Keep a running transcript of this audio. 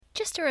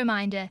Just a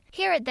reminder,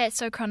 here at That's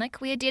So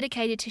Chronic, we are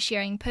dedicated to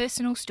sharing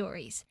personal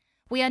stories.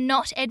 We are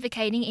not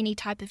advocating any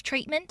type of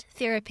treatment,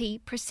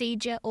 therapy,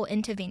 procedure, or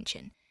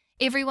intervention.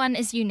 Everyone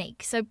is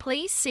unique, so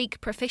please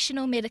seek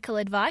professional medical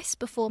advice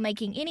before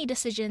making any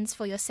decisions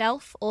for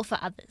yourself or for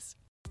others.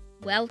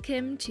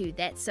 Welcome to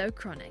That's So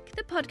Chronic,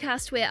 the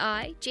podcast where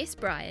I, Jess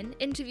Bryan,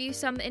 interview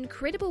some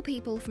incredible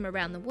people from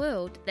around the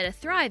world that are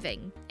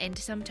thriving and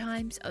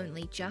sometimes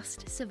only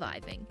just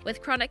surviving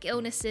with chronic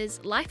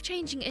illnesses,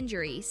 life-changing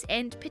injuries,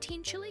 and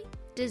potentially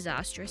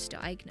disastrous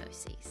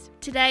diagnoses.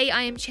 Today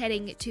I am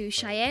chatting to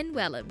Cheyenne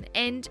Wellham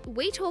and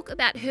we talk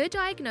about her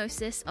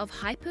diagnosis of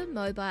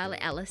hypermobile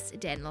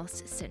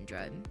Ehlers-Danlos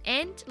syndrome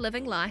and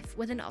living life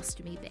with an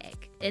ostomy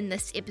bag. In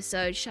this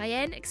episode,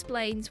 Cheyenne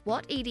explains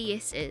what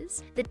EDS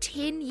is, the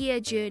 10-year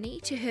journey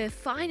to her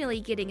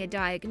finally getting a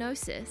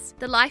diagnosis,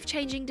 the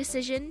life-changing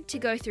decision to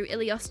go through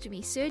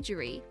ileostomy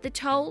surgery, the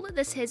toll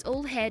this has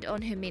all had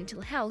on her mental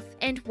health,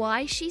 and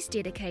why she's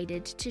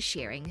dedicated to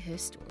sharing her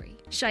story.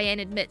 Cheyenne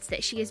admits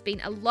that she has been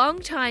a long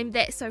time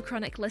That's So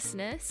Chronic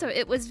listener, so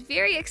it was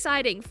very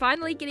exciting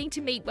finally getting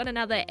to meet one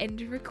another and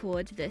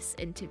record this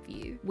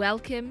interview.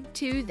 Welcome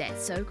to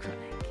That's So Chronic.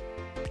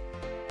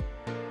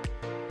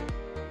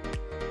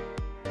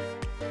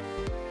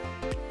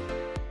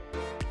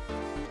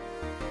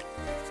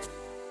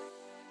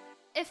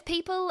 If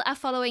people are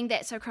following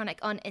That's So Chronic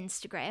on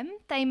Instagram,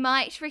 they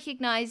might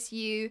recognise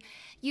you.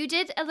 You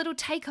did a little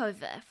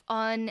takeover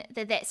on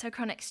the That's So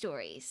Chronic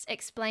stories,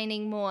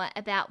 explaining more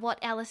about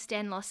what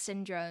Ehlers-Danlos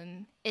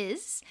syndrome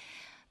is.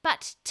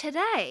 But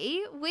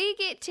today, we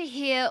get to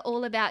hear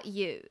all about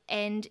you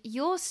and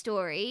your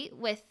story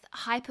with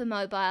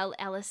hypermobile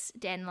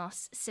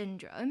Ehlers-Danlos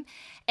syndrome,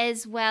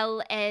 as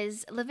well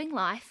as living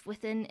life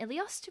with an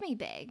ileostomy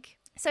bag.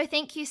 So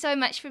thank you so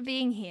much for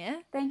being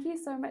here. Thank you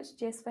so much,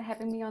 Jess, for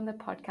having me on the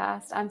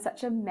podcast. I'm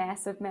such a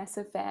massive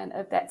fan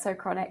of That's So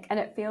Chronic, and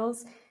it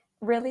feels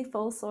really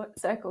full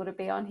circle to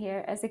be on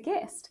here as a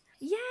guest.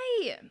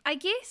 Yay! I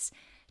guess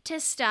to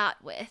start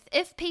with,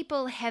 if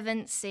people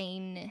haven't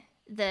seen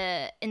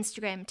the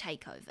Instagram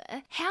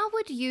takeover, how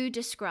would you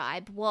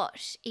describe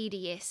what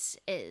EDS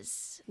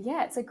is?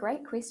 Yeah, it's a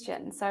great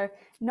question. So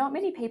not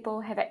many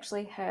people have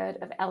actually heard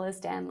of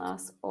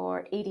Ehlers-Danlos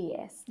or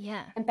EDS.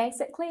 Yeah. And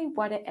basically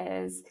what it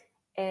is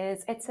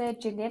it's a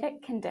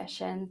genetic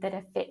condition that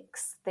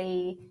affects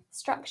the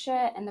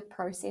structure and the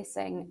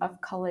processing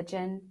of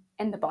collagen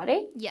in the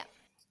body. Yeah.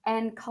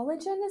 And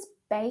collagen is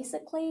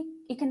basically,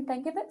 you can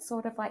think of it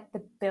sort of like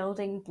the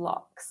building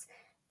blocks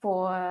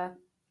for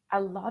a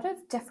lot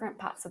of different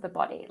parts of the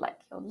body, like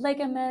your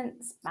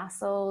ligaments,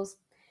 muscles,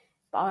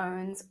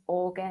 bones,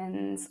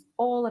 organs,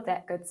 all of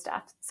that good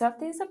stuff. So if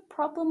there's a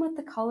problem with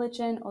the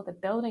collagen or the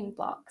building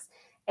blocks,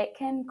 it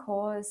can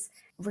cause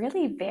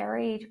really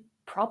varied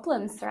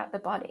problems throughout the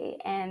body.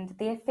 And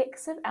the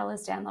effects of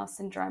Ehlers-Danlos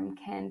syndrome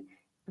can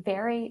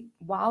vary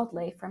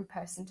wildly from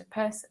person to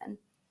person.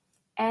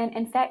 And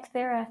in fact,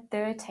 there are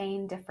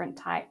 13 different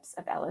types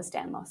of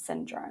Ehlers-Danlos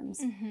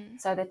syndromes. Mm-hmm.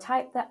 So the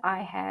type that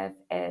I have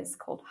is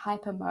called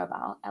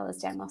hypermobile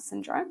Ehlers-Danlos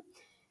syndrome,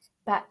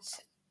 but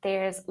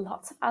there's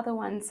lots of other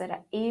ones that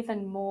are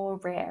even more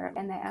rare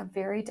and they are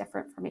very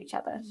different from each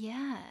other.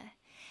 Yeah.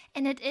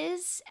 And it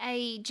is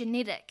a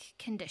genetic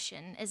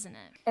condition, isn't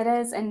it? It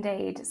is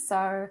indeed.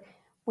 So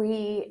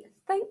we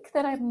think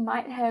that I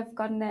might have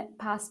gotten it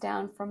passed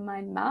down from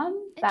my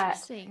mum, but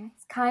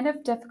it's kind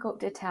of difficult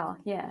to tell.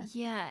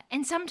 Yeah,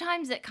 and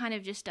sometimes it kind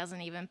of just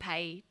doesn't even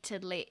pay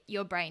to let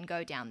your brain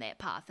go down that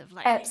path of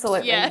like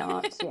absolutely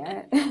not.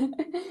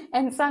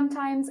 And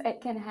sometimes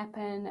it can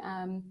happen,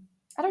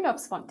 I don't know if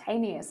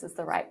spontaneous is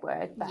the right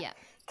word, but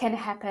can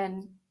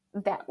happen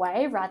that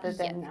way rather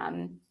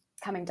than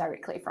coming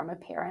directly from a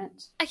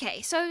parent.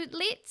 Okay, so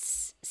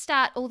let's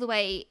start all the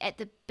way at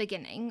the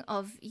beginning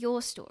of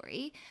your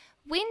story.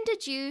 When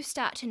did you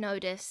start to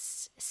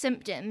notice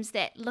symptoms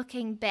that,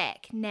 looking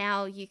back,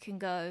 now you can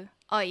go,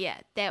 oh yeah,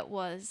 that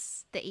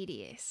was the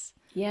EDS?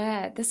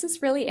 Yeah, this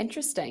is really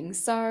interesting.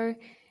 So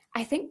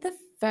I think the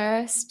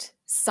first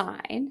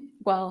sign,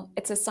 well,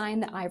 it's a sign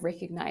that I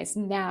recognize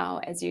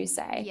now, as you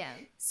say,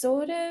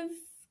 sort of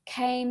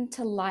came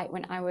to light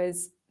when I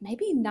was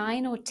maybe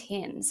 9 or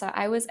 10. So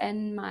I was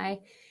in my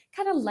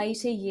kind of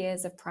later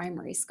years of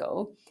primary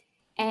school,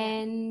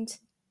 and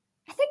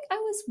I think I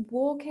was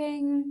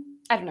walking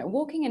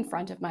in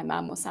front of my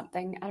mum or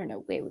something. I don't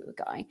know where we were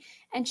going.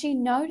 And she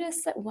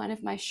noticed that one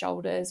of my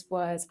shoulders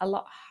was a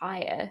lot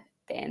higher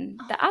than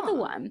the other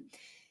one.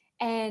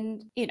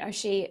 And, you know,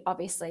 she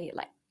obviously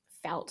like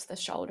felt the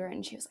shoulder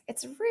and she was like,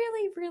 it's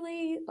really,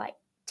 really like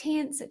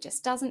tense. It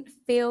just doesn't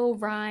feel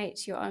right.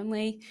 You're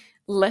only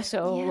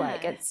little,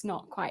 like it's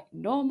not quite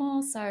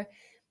normal. So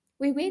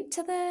we went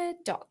to the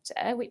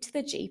doctor, went to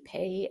the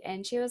GP,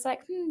 and she was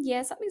like,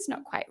 yeah, something's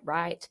not quite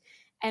right,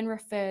 and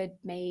referred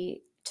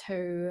me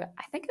to,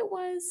 I think it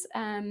was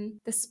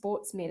the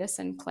sports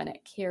medicine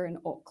clinic here in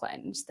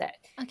Auckland that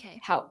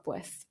help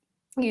with,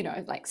 you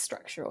know, like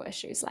structural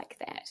issues like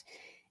that.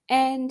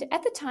 And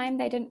at the time,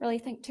 they didn't really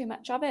think too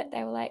much of it.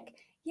 They were like,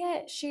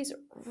 yeah, she's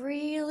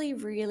really,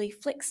 really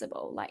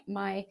flexible. Like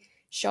my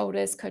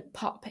shoulders could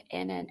pop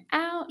in and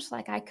out.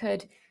 Like I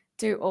could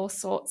do all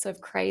sorts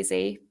of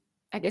crazy,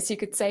 I guess you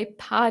could say,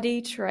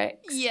 party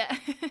tricks. Yeah.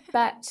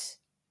 But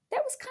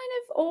that was kind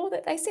of all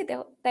that they said.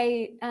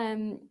 They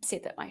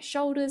said that my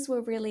shoulders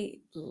were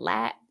really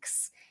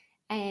lax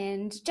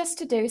and just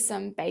to do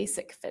some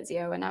basic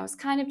physio. And I was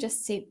kind of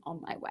just sent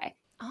on my way.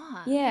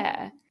 Ah.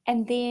 Yeah.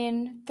 And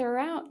then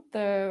throughout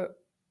the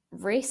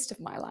rest of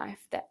my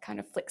life, that kind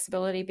of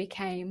flexibility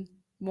became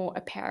more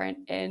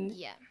apparent in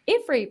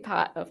every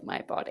part of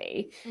my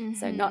body. Mm-hmm.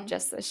 So not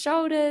just the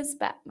shoulders,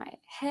 but my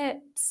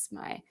hips,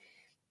 my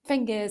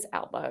fingers,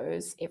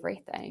 elbows,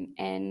 everything.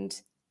 And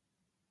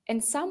in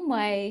some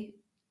way,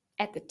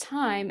 at the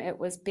time, it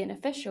was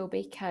beneficial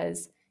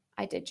because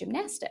I did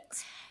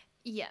gymnastics.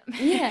 Yeah.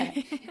 Yeah.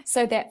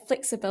 So that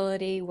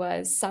flexibility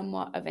was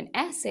somewhat of an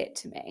asset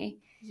to me.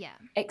 Yeah.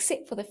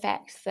 Except for the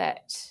fact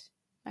that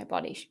my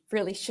body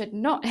really should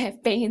not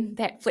have been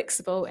that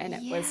flexible, and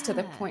it was to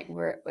the point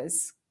where it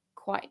was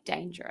quite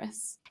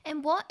dangerous.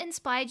 And what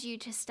inspired you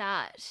to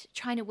start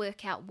trying to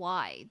work out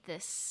why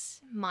this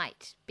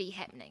might be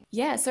happening?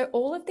 Yeah, so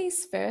all of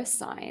these first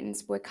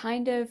signs were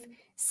kind of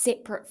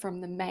separate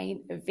from the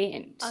main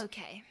event.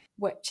 Okay.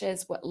 Which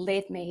is what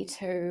led me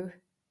to,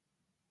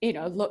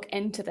 look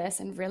into this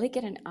and really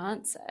get an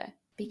answer.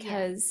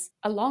 Because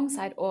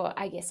alongside, or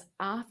I guess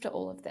after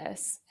all of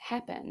this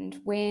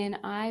happened, when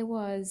I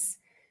was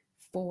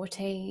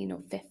 14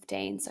 or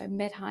 15, so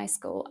mid-high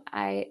school,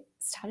 I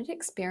started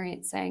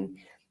experiencing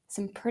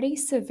some pretty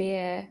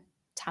severe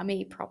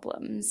tummy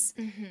problems.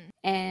 Mm-hmm.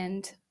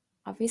 And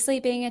obviously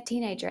being a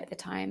teenager at the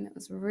time, it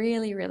was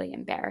really, really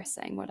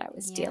embarrassing what I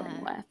was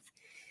dealing with.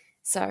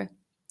 So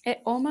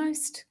it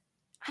almost,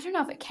 I don't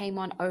know if it came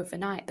on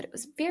overnight, but it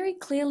was very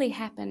clearly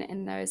happened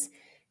in those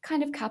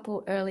kind of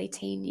couple early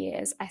teen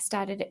years. I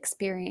started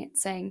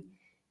experiencing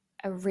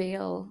a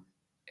real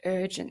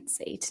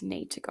urgency to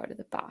need to go to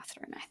the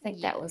bathroom. I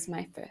think that was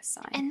my first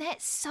sign. And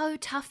that's so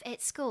tough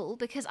at school,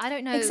 because I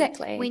don't know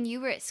when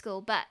you were at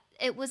school, but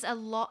it was a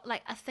lot,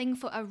 like a thing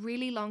for a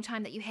really long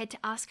time that you had to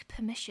ask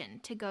permission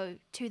to go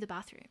to the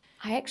bathroom.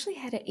 I actually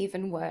had it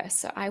even worse.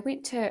 So I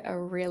went to a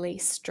really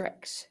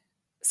strict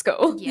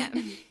school. Yeah.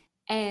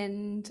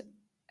 And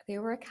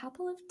there were a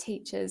couple of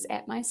teachers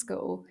at my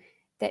school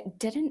that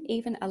didn't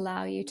even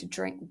allow you to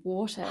drink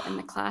water in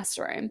the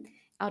classroom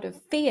out of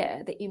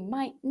fear that you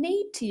might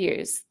need to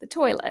use the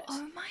toilet.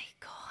 Oh my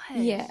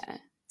God. Yeah.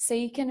 So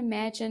you can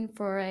imagine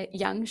for a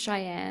young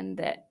Cheyenne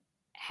that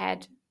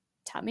had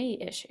tummy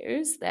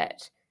issues,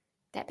 that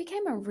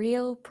became a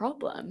real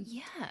problem.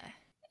 Yeah.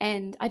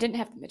 And I didn't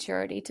have the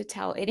maturity to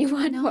tell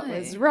anyone what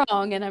was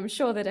wrong. And I'm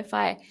sure that if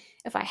I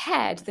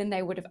had, then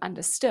they would have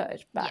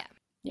understood. But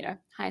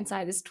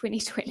hindsight is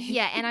 20/20.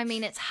 Yeah, and I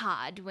mean, it's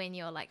hard when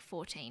you're like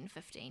 14,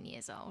 15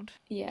 years old.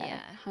 Yeah,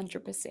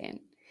 100%.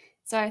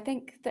 So I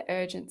think the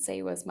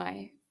urgency was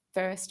my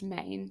first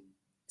main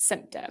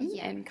symptom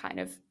in kind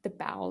of the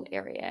bowel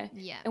area.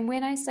 Yeah. And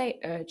when I say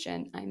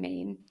urgent, I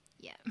mean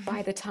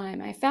by the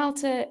time I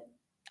felt it,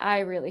 I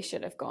really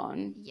should have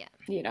gone,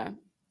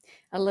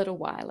 a little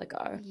while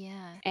ago.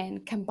 Yeah.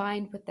 And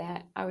combined with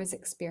that, I was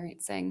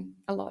experiencing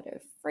a lot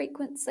of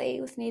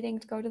frequency with needing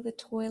to go to the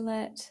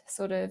toilet,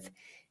 sort of,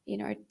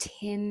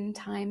 10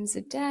 times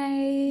a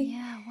day.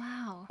 Yeah,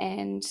 wow.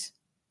 And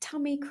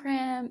tummy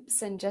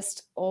cramps and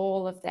just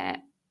all of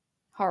that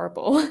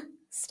horrible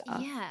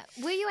stuff. Yeah.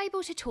 Were you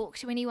able to talk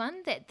to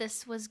anyone that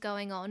this was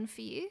going on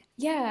for you?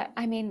 Yeah.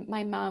 I mean,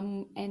 my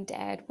mum and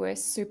dad were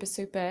super,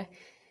 super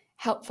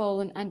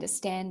helpful and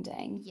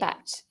understanding. Yeah.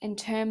 But in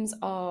terms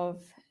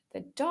of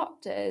the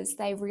doctors,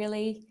 they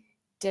really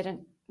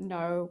didn't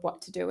know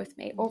what to do with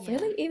me or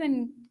really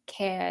even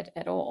cared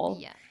at all.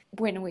 Yeah.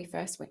 When we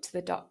first went to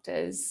the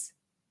doctors,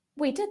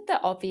 we did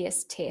the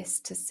obvious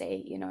test to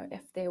see,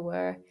 if there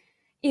were,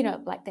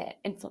 like that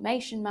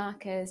inflammation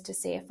markers, to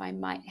see if I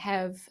might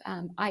have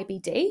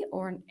IBD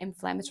or an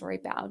inflammatory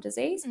bowel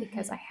disease,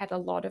 because I had a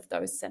lot of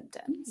those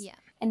symptoms. Yeah.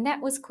 And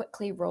that was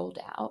quickly ruled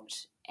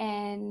out.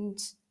 And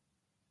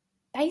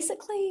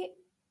basically,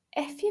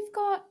 if you've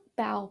got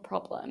bowel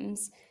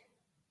problems,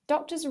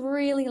 doctors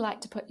really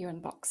like to put you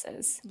in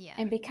boxes. Yeah.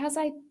 And because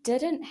I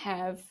didn't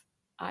have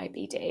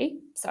IBD,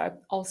 so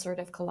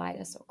ulcerative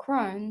colitis or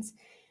Crohn's,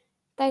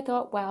 they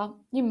thought, well,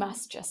 you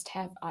must just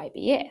have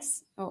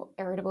IBS or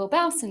irritable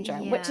bowel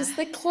syndrome, which is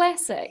the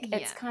classic. Yeah.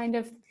 It's kind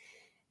of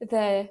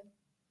the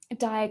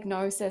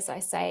diagnosis, I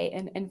say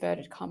in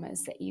inverted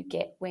commas, that you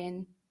get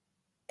when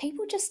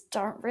people just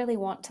don't really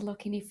want to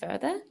look any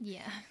further.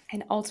 Yeah.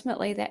 And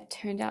ultimately that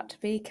turned out to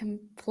be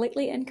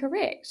completely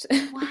incorrect.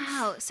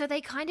 Wow. So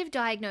they kind of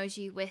diagnose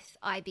you with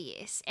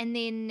IBS, and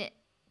then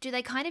do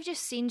they kind of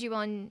just send you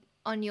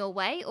on your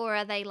way, or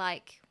are they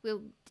like,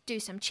 we'll do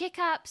some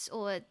checkups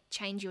or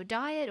change your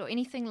diet or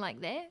anything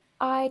like that?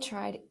 I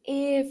tried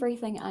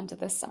everything under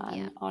the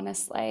sun,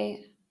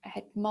 honestly. I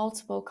had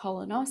multiple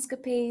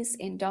colonoscopies,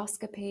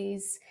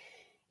 endoscopies,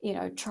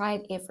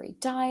 tried every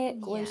diet,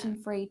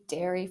 gluten-free,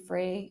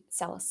 dairy-free,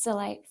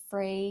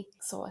 salicylate-free,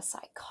 saw a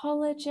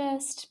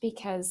psychologist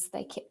because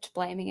they kept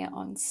blaming it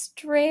on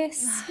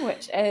stress,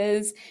 which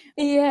is,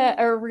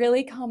 a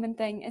really common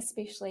thing,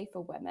 especially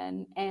for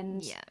women.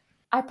 And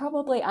I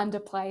probably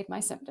underplayed my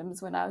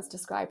symptoms when I was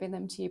describing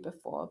them to you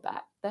before,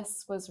 but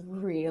this was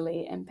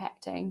really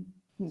impacting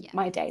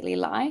my daily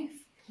life.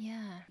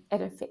 Yeah.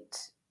 It affected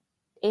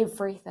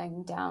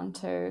everything down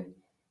to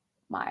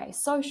my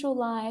social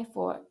life,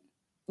 or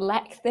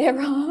lack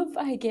thereof,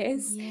 I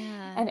guess.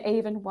 Yeah. And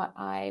even what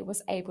I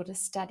was able to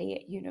study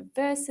at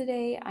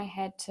university, I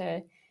had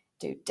to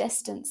do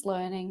distance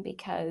learning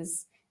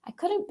because I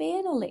couldn't be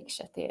in a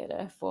lecture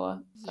theatre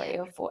for 3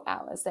 or 4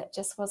 hours. That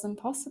just wasn't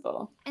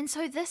possible. And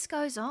so this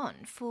goes on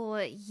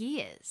for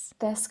years.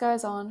 This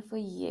goes on for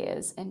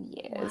years and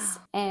years.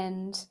 Wow.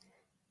 And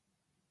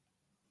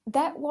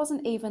that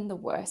wasn't even the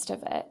worst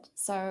of it.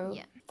 So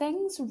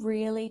things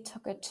really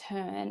took a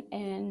turn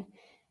in,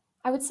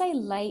 I would say,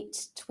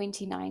 late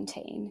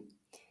 2019.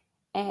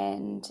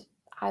 And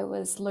I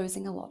was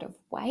losing a lot of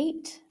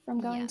weight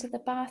from going to the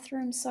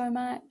bathroom so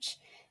much.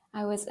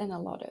 I was in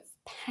a lot of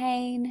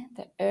pain.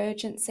 The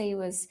urgency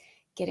was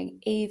getting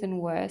even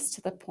worse,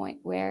 to the point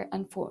where,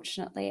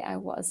 unfortunately, I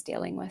was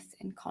dealing with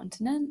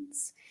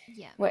incontinence,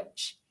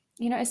 which,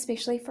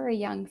 especially for a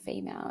young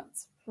female,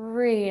 it's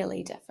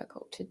really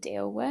difficult to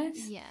deal with.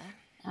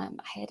 I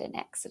had an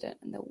accident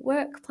in the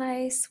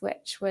workplace,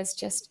 which was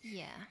just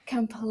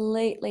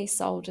completely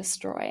soul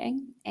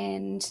destroying.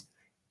 And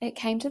it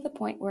came to the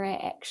point where I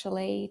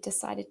actually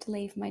decided to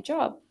leave my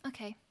job.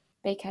 Okay.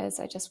 Because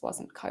I just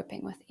wasn't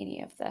coping with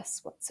any of this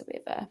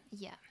whatsoever.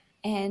 Yeah.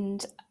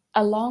 And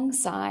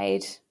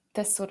alongside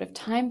this sort of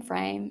time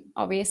frame,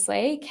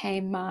 obviously,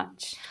 came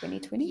March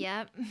 2020.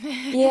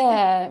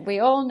 Yeah. We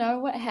all know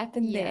what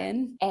happened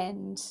then.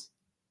 And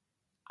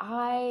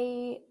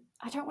I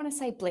don't want to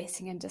say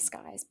blessing in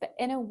disguise, but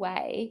in a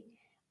way,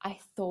 I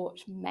thought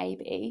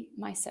maybe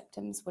my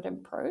symptoms would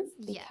improve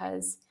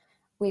because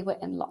we were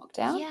in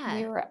lockdown.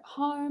 We were at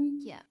home.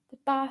 The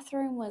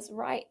bathroom was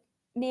right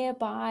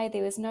nearby.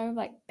 There was no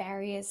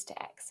barriers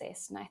to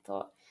access. And I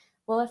thought,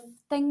 well, if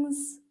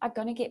things are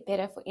going to get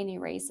better for any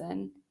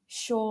reason,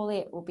 surely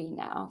it will be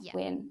now,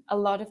 when a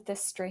lot of the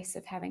stress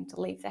of having to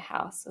leave the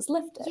house is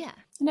lifted.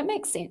 And it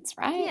makes sense,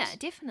 right? Yeah,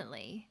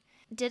 definitely.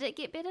 Did it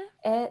get better?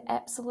 It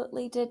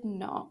absolutely did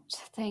not.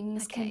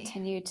 Things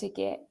continued to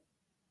get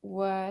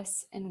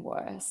worse and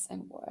worse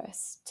and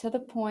worse, to the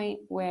point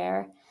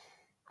where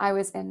I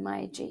was in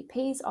my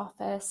GP's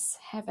office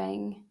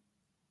having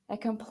a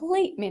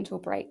complete mental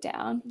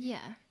breakdown,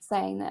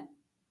 saying that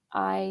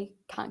I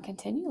can't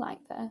continue like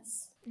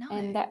this. No.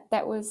 And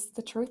that was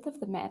the truth of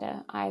the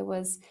matter. I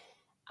was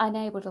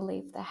unable to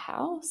leave the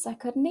house. I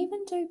couldn't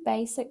even do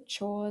basic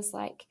chores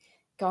like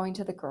going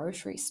to the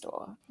grocery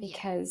store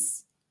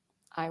because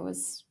I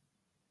was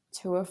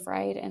too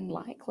afraid and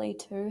likely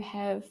to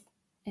have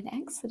an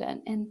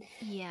accident. And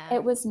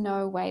it was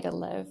no way to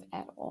live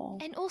at all.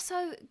 And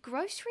also,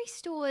 grocery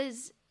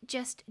stores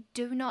just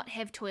do not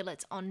have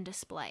toilets on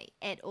display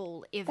at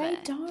all, ever. They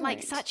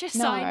don't. Such a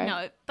side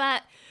note,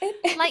 but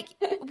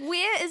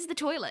where is the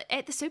toilet?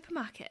 At the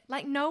supermarket?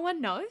 No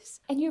one knows.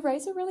 And you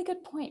raise a really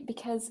good point,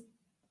 because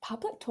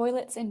public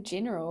toilets in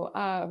general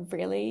are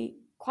really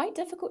quite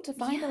difficult to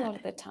find a lot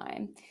of the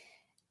time.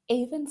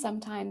 Even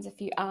sometimes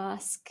if you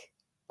ask,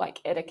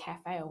 at a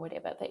cafe or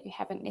whatever that you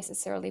haven't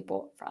necessarily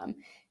bought from,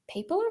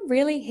 people are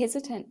really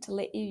hesitant to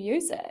let you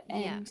use it.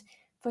 And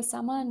for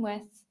someone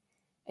with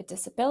a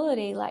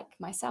disability like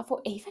myself, or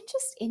even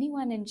just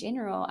anyone in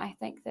general, I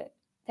think that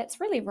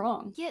that's really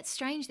wrong. Yeah, it's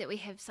strange that we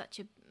have such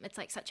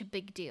a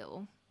big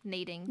deal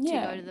needing to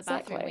go to the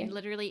bathroom when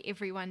literally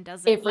everyone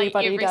does it every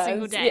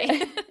single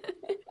day.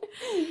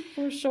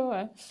 For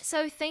sure.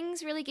 So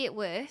things really get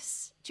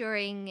worse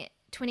during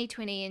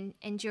 2020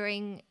 and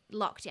during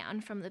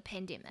lockdown from the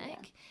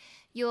pandemic.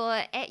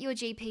 You're at your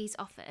GP's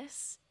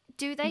office.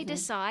 Do they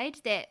decide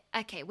that,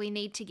 okay, we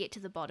need to get to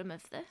the bottom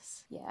of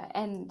this? Yeah,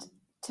 and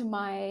to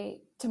my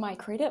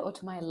credit, or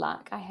to my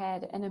luck, I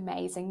had an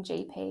amazing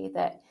GP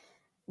that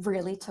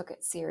really took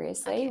it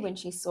seriously when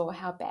she saw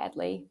how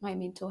badly my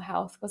mental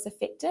health was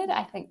affected.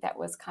 I think that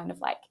was kind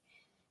of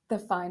the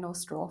final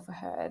straw for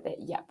her, that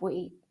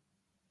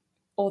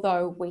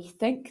although we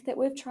think that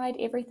we've tried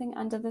everything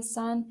under the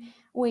sun,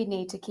 we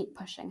need to keep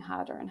pushing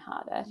harder and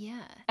harder.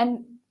 Yeah.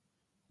 And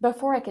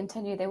before I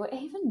continue, there were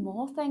even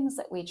more things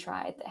that we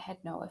tried that had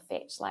no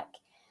effect, like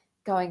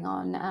going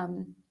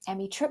on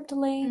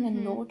amitriptyline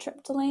and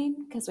nortriptyline,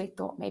 because we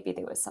thought maybe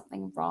there was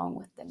something wrong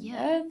with the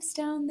nerves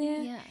down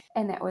there. Yeah.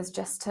 And that was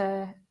just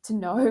to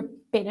no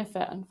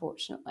benefit,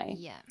 unfortunately.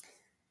 Yeah.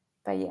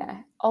 But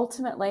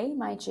ultimately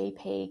my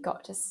GP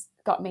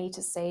got me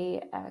to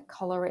see a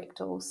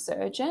colorectal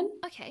surgeon.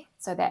 Okay.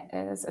 So that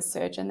is a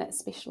surgeon that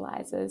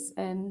specializes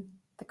in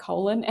the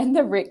colon and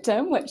the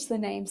rectum, which the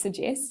name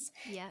suggests.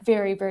 Yeah.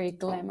 Very, very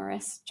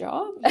glamorous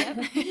job.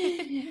 Yep.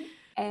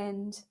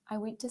 And I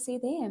went to see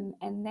them,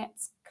 and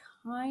that's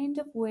kind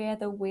of where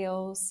the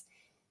wheels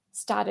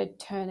started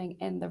turning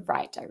in the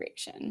right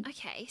direction.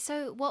 Okay,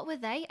 so what were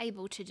they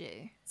able to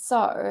do?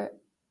 So,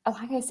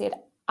 like I said,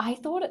 I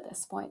thought at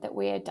this point that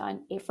we had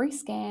done every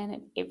scan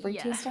and every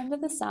test under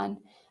the sun.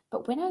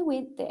 But when I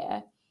went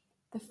there,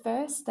 the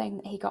first thing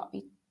that he got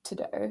me to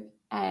do,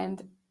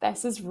 and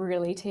this is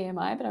really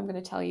TMI, but I'm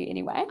going to tell you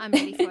anyway. I'm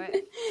ready for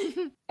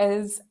it.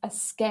 is a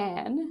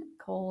scan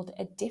called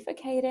a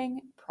defecating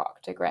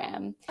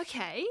proctogram.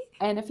 Okay.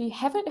 And if you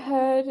haven't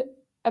heard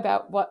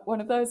about what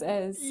one of those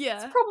is,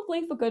 it's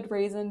probably for good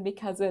reason,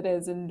 because it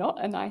is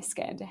not a nice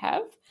scan to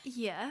have.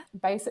 Yeah.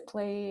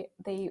 Basically,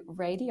 the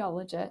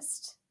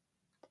radiologist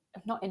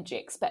not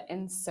injects but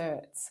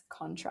inserts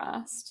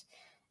contrast.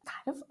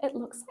 Kind of, it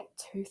looks like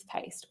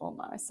toothpaste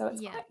almost. So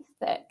it's quite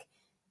thick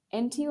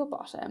into your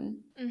bottom,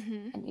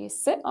 and you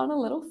sit on a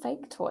little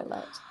fake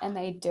toilet and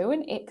they do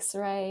an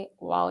x-ray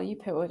while you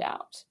poo it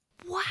out.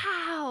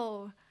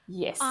 Wow.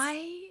 Yes.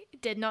 I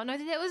did not know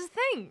that was a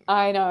thing.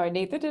 I know,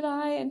 neither did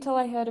I until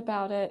I heard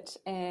about it.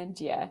 And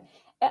yeah,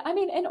 I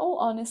mean, in all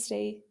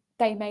honesty,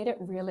 they made it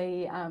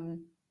really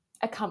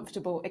a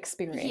comfortable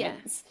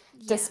experience,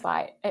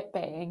 despite it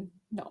being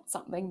not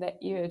something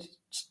that you'd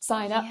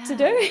sign up to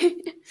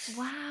do.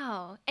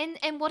 Wow.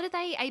 And what are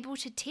they able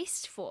to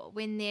test for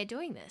when they're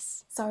doing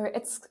this? So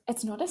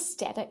it's not a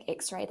static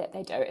x-ray that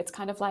they do. It's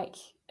kind of like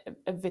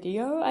a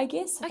video, I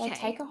guess. So they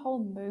take a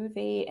whole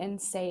movie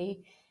and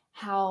see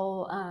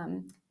how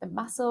the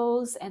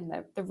muscles and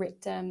the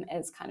rectum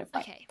is kind of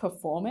like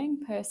performing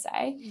per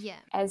se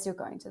as you're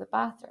going to the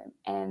bathroom.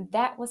 And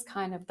that was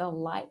kind of the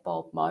light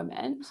bulb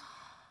moment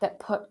that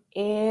put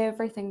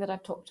everything that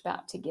I've talked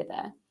about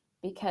together,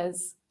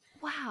 because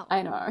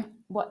I know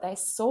what they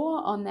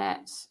saw on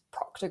that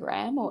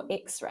proctogram or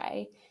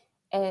x-ray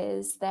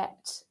is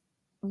that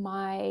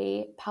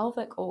my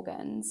pelvic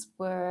organs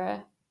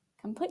were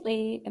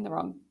completely in the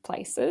wrong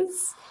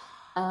places.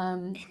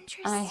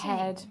 I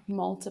had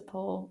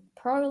multiple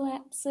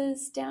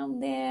prolapses down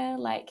there,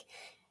 like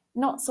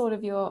not sort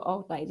of your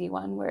old lady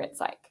one where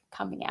it's like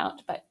coming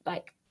out, but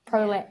like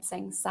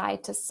prolapsing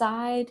side to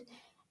side.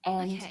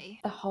 And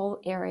the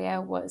whole area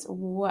was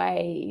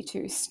way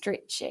too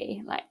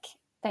stretchy. Like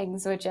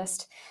things were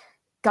just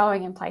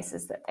going in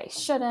places that they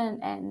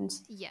shouldn't. And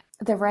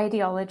the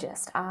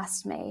radiologist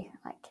asked me,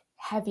 like,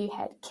 have you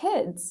had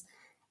kids?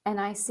 And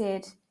I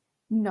said,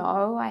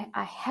 no,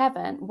 I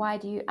haven't. Why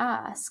do you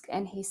ask?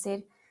 And he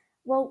said,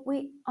 well,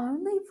 we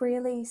only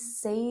really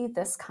see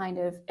this kind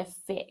of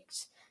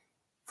effect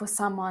for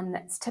someone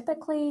that's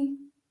typically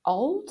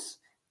old,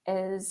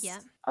 is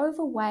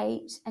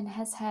overweight, and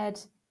has had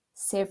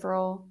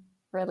several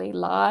really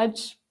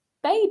large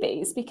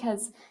babies,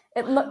 because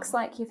it looks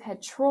like you've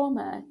had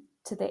trauma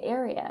to the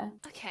area.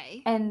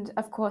 Okay. And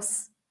of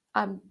course,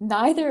 I'm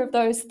neither of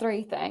those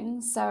three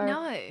things. So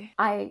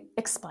I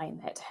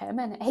explained that to him,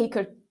 and he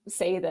could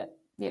see that,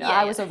 you know,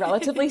 I was a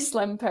relatively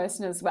slim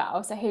person as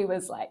well. So he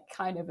was like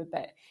kind of a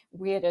bit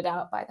weirded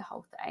out by the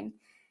whole thing.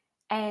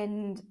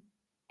 And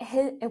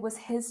it was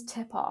his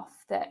tip off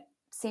that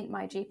sent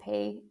my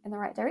GP in the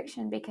right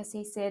direction, because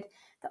he said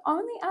the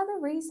only other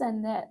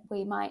reason that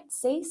we might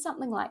see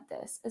something like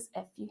this is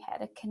if you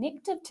had a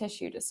connective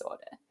tissue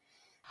disorder.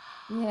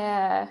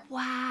 Yeah.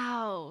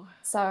 Wow.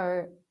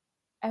 So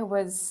it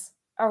was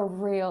a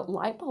real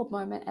light bulb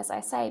moment, as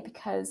I say,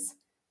 because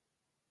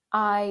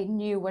I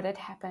knew what had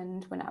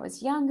happened when I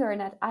was younger,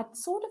 and I'd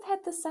sort of had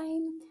the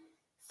same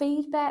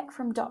feedback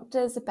from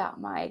doctors about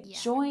my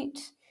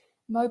joint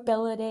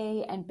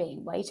mobility and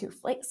being way too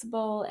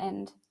flexible.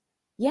 And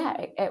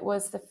it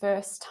was the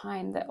first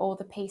time that all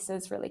the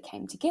pieces really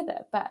came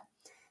together. But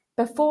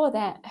before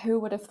that, who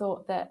would have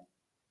thought that,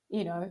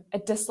 you know, a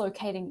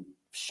dislocating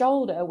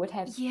shoulder would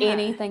have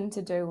anything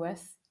to do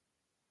with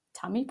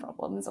tummy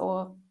problems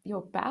or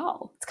your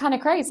bowel? It's kind of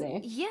crazy.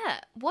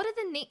 Yeah. What are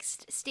the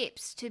next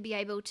steps to be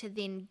able to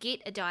then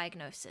get a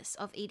diagnosis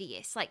of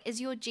EDS? Like,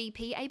 is your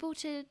GP able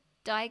to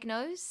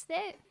diagnose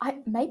that?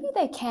 Maybe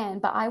they can,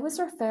 but I was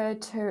referred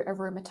to a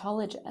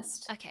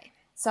rheumatologist. Okay.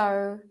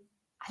 So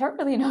I don't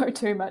really know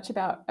too much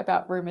about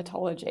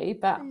rheumatology,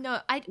 but no,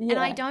 and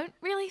I don't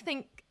really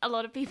think a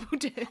lot of people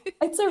do.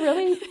 It's a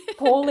really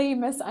poorly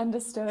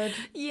misunderstood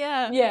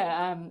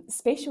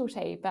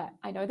specialty, but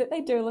I know that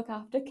they do look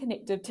after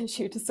connective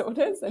tissue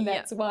disorders, and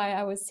that's why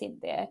I was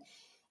sent there.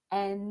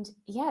 And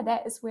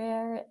that is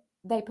where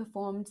they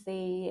performed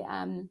the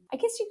I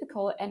guess you could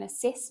call it an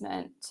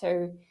assessment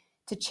to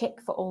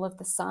check for all of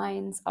the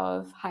signs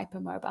of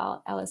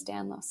hypermobile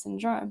Ehlers-Danlos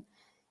syndrome.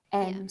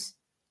 And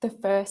the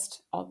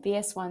first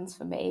obvious ones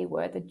for me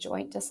were the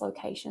joint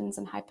dislocations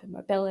and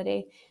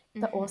hypermobility,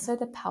 but also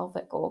the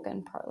pelvic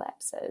organ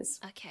prolapses.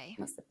 Okay.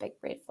 Was the big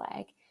red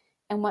flag.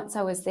 And once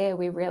I was there,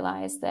 we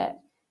realized that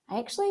I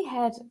actually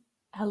had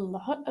a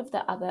lot of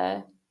the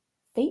other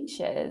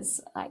features,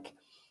 like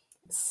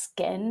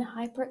skin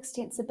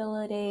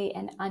hyperextensibility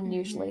and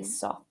unusually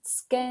soft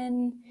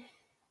skin,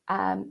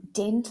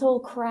 dental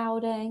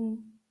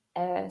crowding,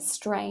 a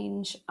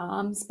strange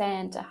arm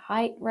span to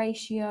height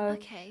ratio,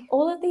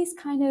 all of these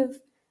kind of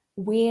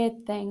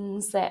weird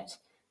things that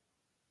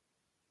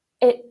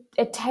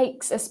it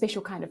takes a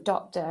special kind of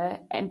doctor.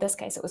 In this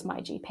case, it was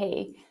my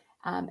GP,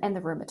 and the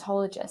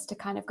rheumatologist to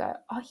kind of go,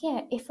 oh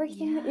yeah,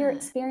 everything that you're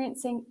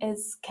experiencing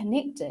is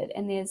connected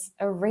and there's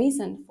a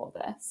reason for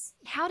this.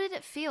 How did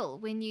it feel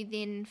when you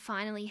then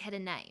finally had a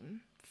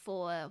name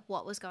for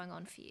what was going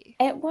on for you?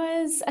 It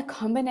was a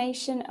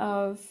combination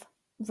of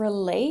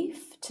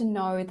relief to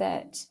know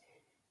that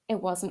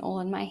it wasn't all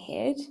in my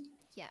head,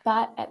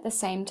 but at the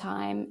same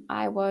time,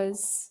 I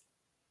was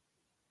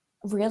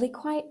really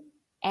quite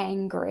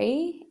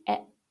angry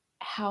at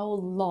how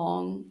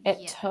long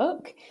it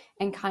took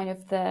and kind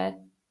of the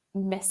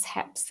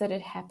mishaps that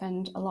had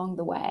happened along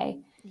the way.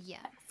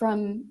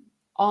 From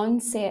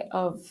onset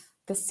of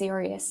the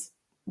serious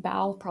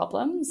bowel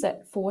problems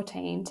at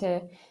 14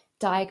 to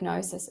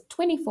diagnosis at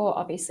 24,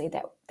 obviously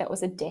that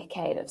was a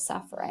decade of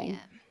suffering.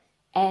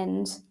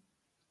 And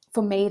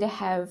for me to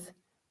have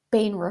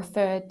been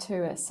referred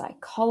to a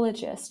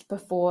psychologist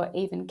before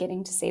even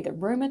getting to see the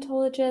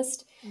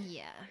rheumatologist,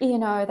 you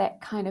know,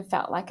 that kind of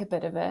felt like a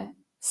bit of a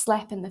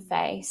slap in the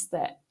face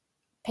that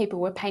people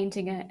were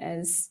painting it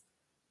as,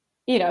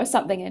 you know,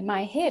 something in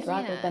my head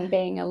rather than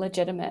being a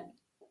legitimate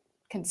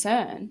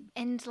concern.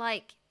 And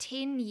like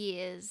 10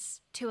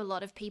 years to a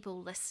lot of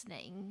people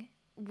listening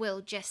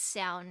will just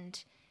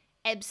sound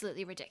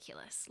absolutely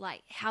ridiculous.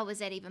 Like, how is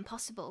that even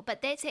possible?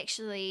 But that's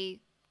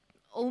actually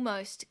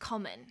almost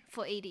common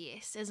for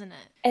EDS, isn't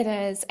it? It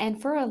is.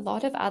 And for a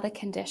lot of other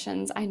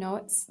conditions, I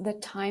know the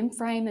time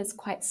frame is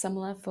quite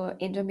similar for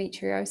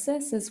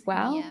endometriosis as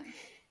well.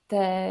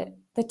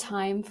 The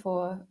time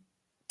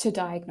to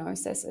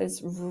diagnosis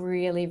is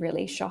really,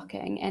 really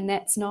shocking. And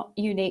that's not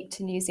unique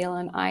to New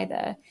Zealand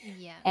either.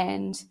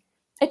 And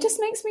it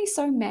just makes me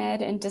so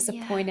mad and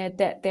disappointed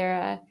that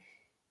there are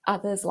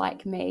others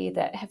like me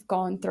that have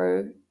gone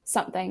through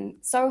something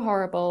so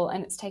horrible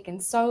and it's taken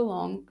so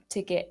long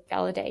to get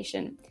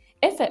validation,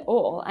 if at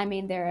all. I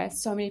mean, there are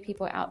so many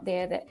people out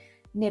there that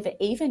never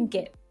even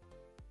get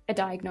a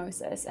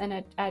diagnosis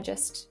and are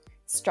just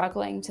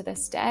struggling to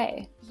this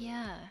day.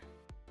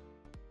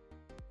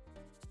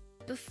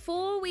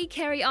 Before we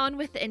carry on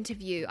with the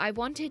interview, I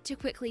wanted to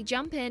quickly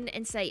jump in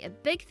and say a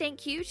big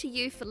thank you to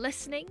you for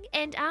listening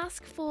and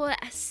ask for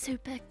a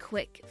super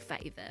quick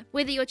favour.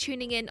 Whether you're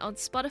tuning in on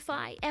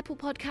Spotify, Apple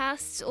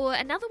Podcasts, or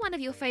another one of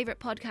your favourite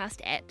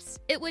podcast apps,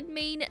 it would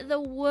mean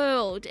the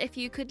world if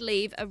you could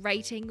leave a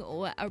rating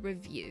or a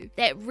review.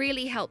 That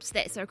really helps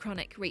That's So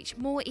Chronic reach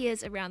more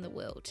ears around the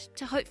world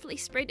to hopefully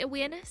spread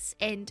awareness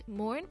and,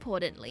 more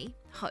importantly,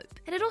 hope.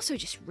 And it also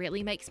just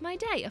really makes my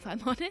day, if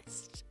I'm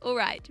honest.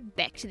 Alright,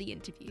 back to the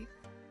interview.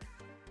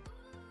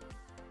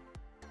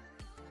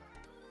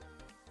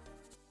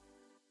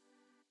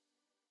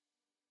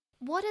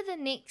 What are the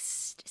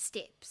next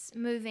steps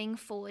moving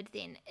forward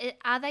then?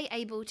 Are they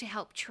able to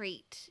help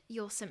treat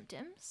your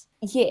symptoms?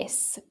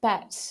 Yes,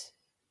 but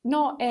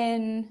not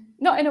in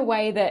a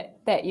way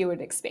that you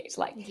would expect.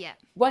 Like,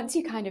 once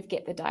you kind of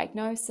get the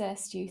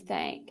diagnosis, you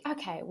think,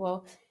 okay,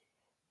 well,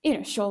 you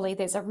know, surely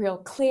there's a real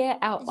clear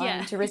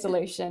outline to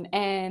resolution.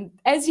 And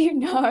as you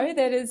know,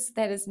 that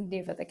is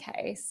never the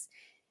case.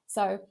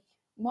 So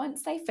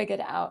once they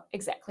figured out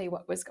exactly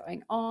what was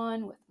going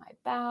on with my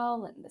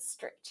bowel and the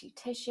stretchy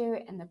tissue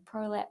and the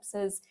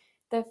prolapses,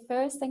 the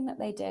first thing that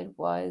they did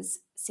was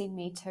send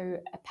me to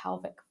a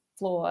pelvic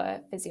floor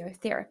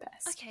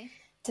physiotherapist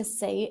to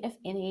see if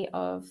any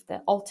of the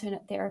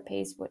alternate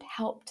therapies would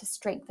help to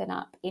strengthen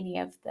up any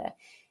of the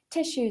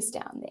tissues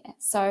down there.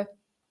 So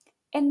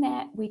in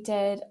that, we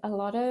did a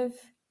lot of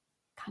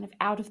kind of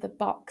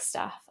out-of-the-box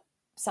stuff.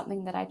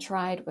 Something that I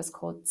tried was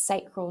called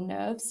sacral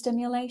nerve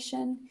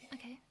stimulation,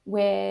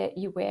 where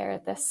you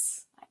wear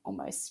this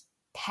almost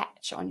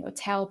patch on your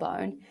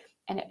tailbone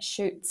and it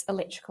shoots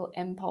electrical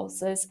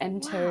impulses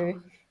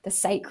into the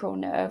sacral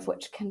nerve,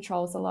 which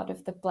controls a lot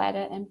of the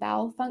bladder and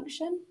bowel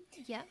function.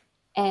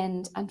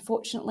 And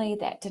unfortunately,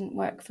 that didn't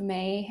work for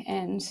me,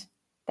 and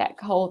that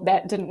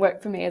didn't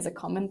work for me as a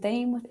common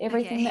theme with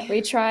everything that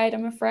we tried,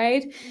 I'm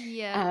afraid.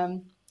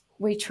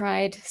 We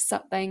tried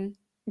something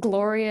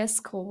glorious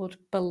called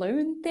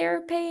balloon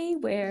therapy,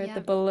 where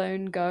the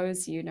balloon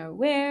goes you know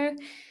where,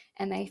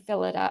 and they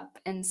fill it up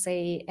and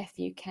see if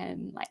you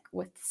can like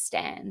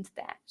withstand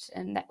that.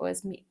 And that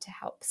was meant to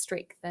help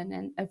strengthen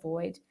and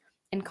avoid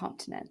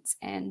incontinence.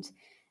 And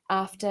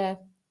after,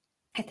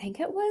 I think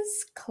it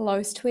was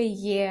close to a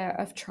year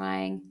of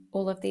trying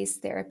all of these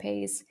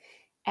therapies,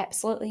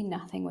 absolutely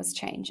nothing was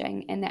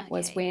changing. And that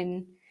was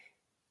when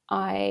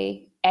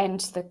I and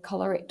the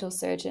colorectal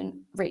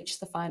surgeon reached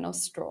the final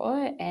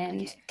straw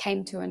and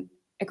came to an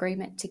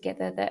agreement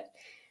together that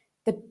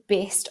the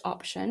best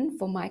option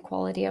for my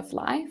quality of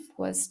life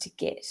was to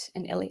get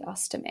an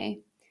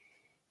ileostomy,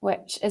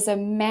 which is a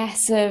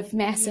massive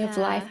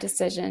life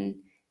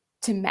decision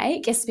to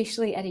make,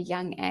 especially at a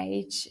young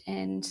age.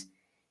 And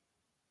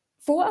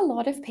for a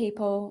lot of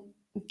people,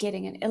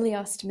 getting an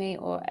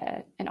ileostomy or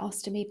an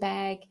ostomy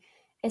bag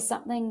is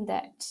something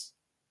that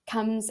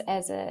comes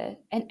as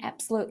an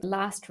absolute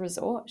last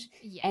resort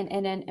and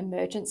in an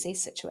emergency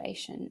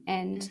situation.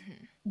 And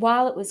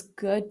while it was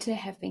good to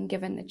have been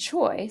given the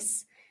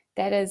choice,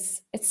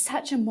 it's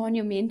such a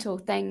monumental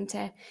thing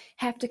to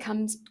have to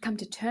come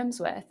to terms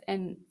with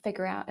and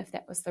figure out if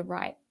that was the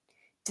right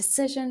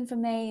decision for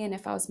me and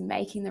if I was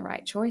making the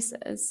right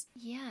choices.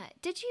 Yeah.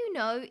 Did you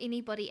know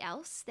anybody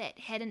else that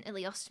had an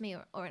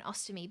ileostomy or an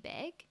ostomy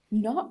bag?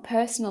 Not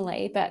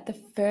personally, but the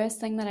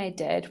first thing that I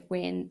did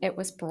when it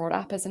was brought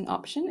up as an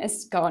option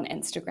is go on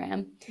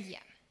Instagram. Yeah.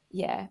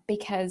 Yeah,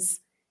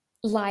 because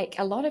like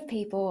a lot of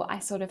people, I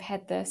sort of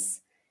had this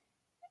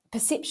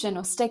perception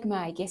or stigma,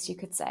 I guess you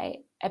could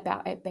say,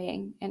 about it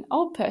being an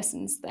old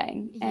person's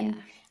thing. Yeah. And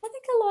I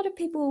think a lot of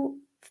people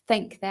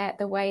think that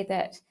the way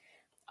that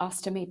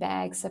ostomy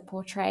bags are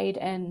portrayed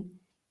in,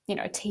 you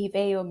know,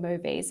 TV or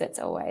movies, it's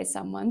always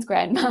someone's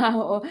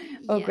grandma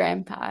or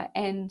grandpa.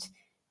 And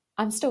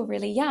I'm still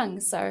really young.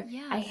 So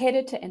I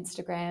headed to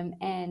Instagram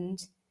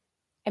and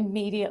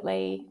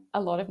immediately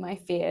a lot of my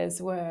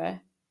fears were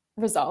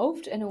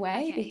resolved in a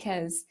way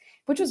because,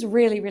 which was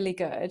really, really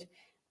good.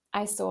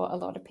 I saw a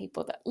lot of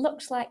people that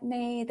looked like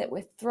me, that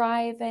were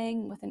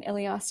thriving with an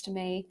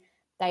ileostomy.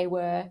 They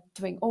were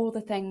doing all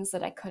the things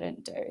that I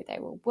couldn't do. They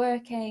were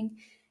working,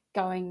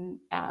 going,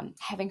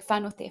 having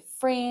fun with their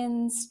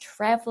friends,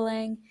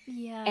 traveling.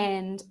 Yeah.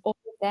 And all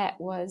of that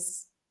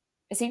was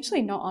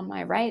essentially not on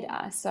my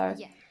radar. So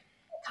it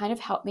kind of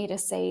helped me to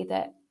see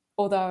that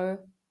although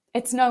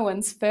it's no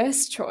one's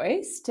first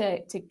choice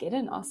to get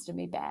an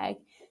ostomy bag,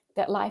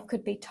 that life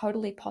could be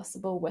totally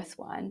possible with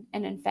one.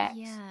 And in fact,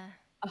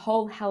 a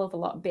whole hell of a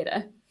lot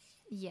better.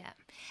 Yeah.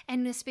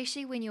 And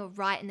especially when you're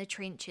right in the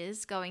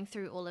trenches going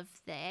through all of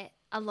that,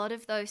 a lot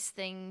of those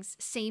things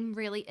seem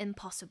really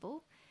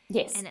impossible.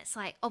 Yes. And it's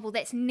like, oh, well,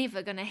 that's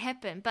never going to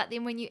happen. But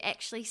then when you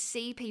actually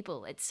see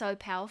people, it's so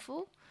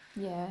powerful.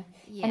 Yeah.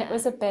 And it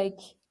was a big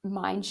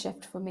mind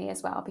shift for me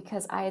as well,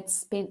 because I had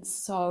spent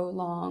so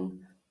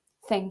long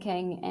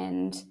thinking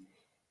and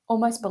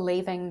almost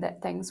believing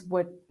that things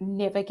would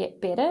never get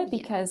better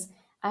because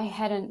I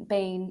hadn't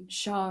been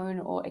shown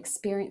or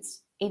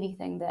experienced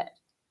anything that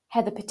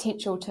had the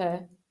potential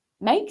to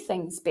make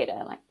things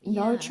better. Like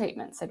no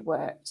treatments had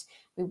worked.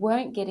 We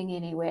weren't getting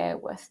anywhere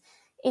with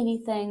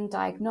anything.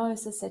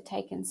 Diagnosis had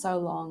taken so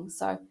long.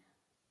 So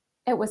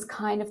it was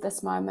kind of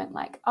this moment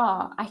like,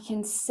 oh, I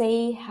can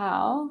see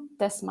how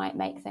this might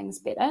make things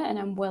better and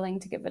I'm willing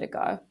to give it a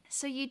go.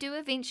 So you do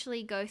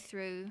eventually go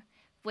through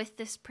with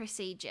this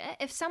procedure.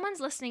 If someone's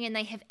listening and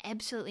they have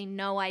absolutely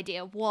no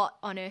idea what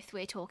on earth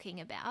we're talking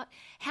about,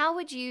 how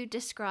would you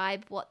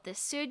describe what the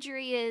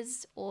surgery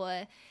is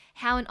or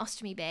how an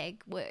ostomy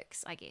bag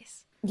works, I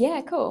guess?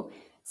 Yeah, cool.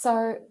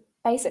 So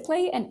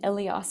basically an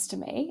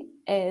ileostomy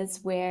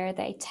is where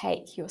they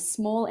take your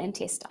small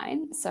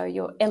intestine, so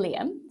your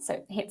ileum,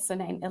 so hence the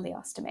name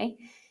ileostomy,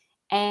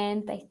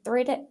 and they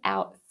thread it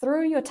out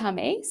through your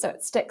tummy, so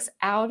it sticks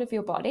out of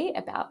your body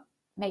about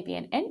maybe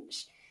an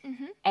inch.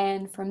 Mm-hmm.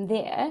 And from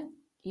there,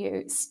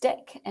 you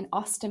stick an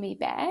ostomy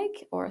bag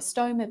or a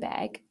stoma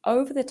bag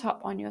over the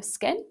top on your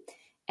skin,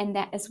 and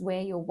that is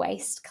where your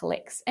waste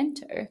collects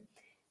into.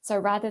 So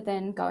rather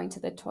than going to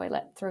the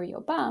toilet through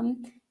your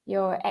bum,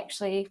 you're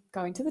actually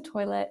going to the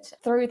toilet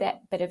through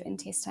that bit of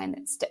intestine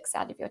that sticks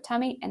out of your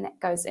tummy, and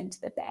that goes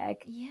into the bag.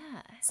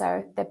 Yeah.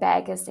 So the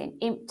bag is then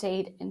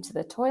emptied into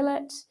the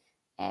toilet,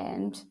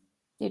 and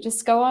you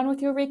just go on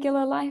with your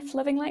regular life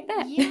living like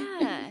that.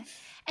 Yeah.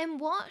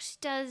 And what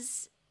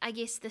does, I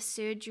guess, the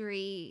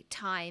surgery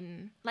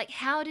time, like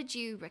how did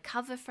you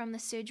recover from the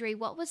surgery?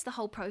 What was the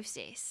whole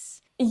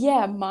process?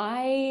 Yeah,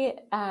 my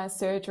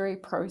surgery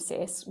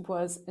process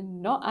was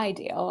not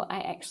ideal. I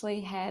actually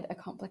had a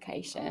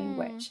complication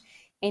which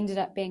ended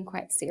up being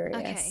quite serious.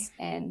 Okay.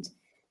 And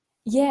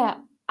yeah,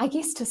 I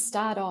guess to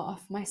start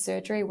off, my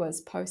surgery was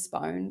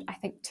postponed, I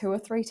think 2 or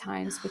 3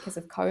 times because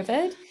of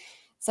COVID.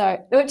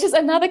 So, which is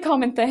another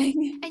common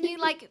thing. And you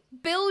like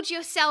build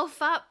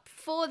yourself up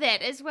for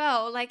that as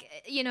well. Like,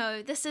 you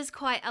know, this is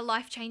quite a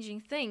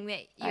life-changing thing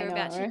that you're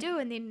about to do.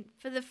 And then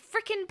for the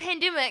freaking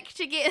pandemic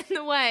to get in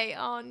the way.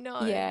 Oh,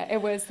 no. Yeah,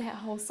 it was that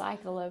whole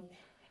cycle of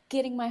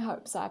getting my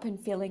hopes up and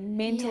feeling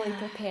mentally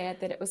prepared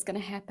that it was going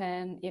to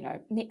happen, you know,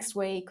 next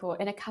week or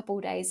in a couple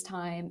days'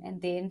 time. And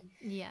then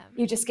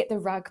you just get the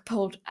rug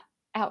pulled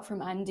out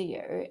from under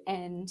you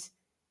and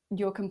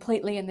you're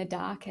completely in the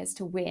dark as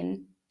to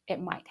when it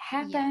might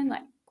happen.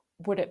 Like,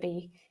 would it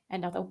be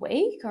another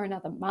week or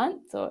another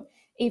month or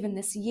even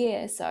this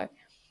year? So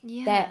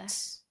that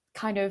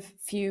kind of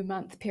few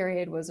month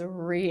period was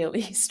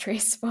really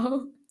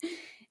stressful.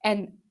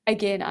 And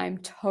again, I'm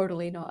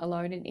totally not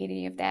alone in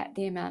any of that.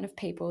 The amount of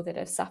people that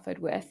have suffered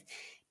with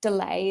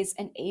delays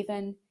and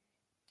even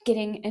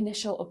getting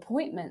initial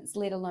appointments,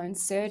 let alone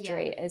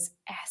surgery, is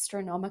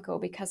astronomical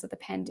because of the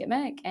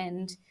pandemic.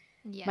 And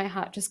my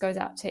heart just goes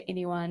out to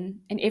anyone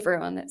and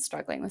everyone that's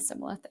struggling with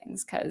similar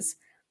things because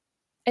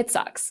it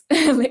sucks.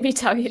 Let me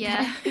tell you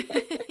that.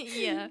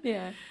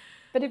 Yeah.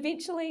 But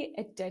eventually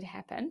it did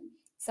happen.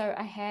 So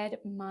I had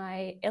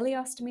my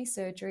ileostomy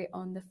surgery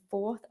on the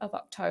 4th of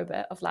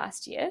October of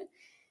last year.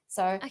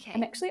 So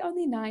I'm actually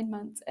only 9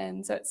 months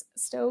in, so it's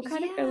still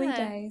kind of early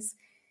days.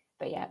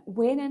 But yeah,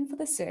 went in for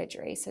the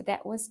surgery. So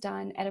that was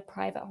done at a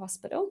private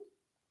hospital.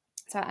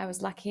 So I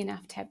was lucky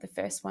enough to have the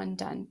first one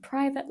done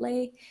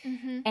privately.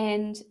 Mm-hmm.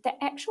 And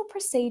the actual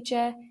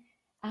procedure,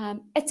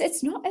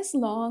 it's not as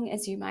long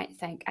as you might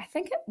think. I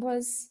think it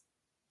was,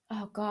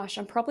 oh gosh,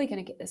 I'm probably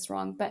going to get this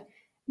wrong, but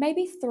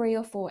maybe 3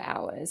 or 4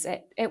 hours.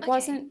 It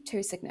wasn't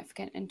too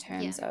significant in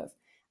terms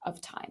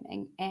of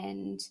timing.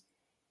 And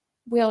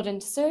wheeled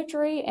into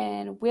surgery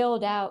and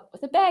wheeled out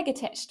with a bag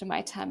attached to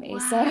my tummy.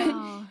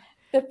 Wow.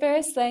 So the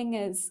first thing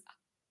is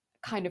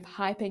kind of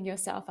hyping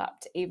yourself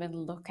up to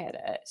even look at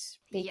it,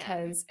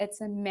 because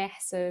it's a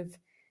massive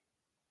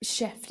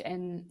shift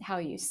in how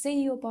you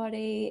see your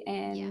body.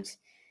 And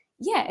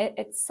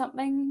it's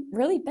something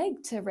really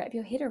big to wrap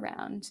your head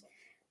around.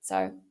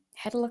 So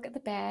had a look at the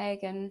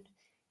bag, and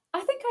I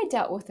think I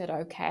dealt with it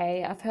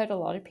okay. I've heard a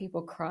lot of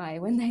people cry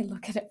when they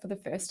look at it for the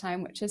first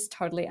time, which is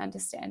totally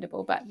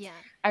understandable. But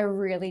I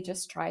really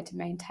just tried to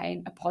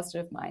maintain a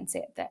positive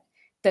mindset that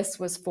this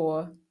was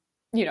for,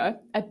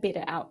 a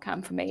better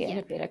outcome for me and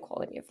a better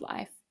quality of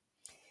life.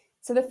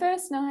 So the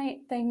first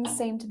night, things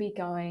seemed to be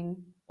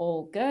going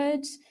all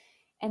good.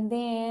 And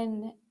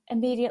then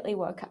immediately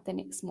woke up the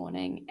next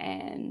morning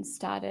and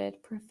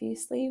started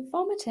profusely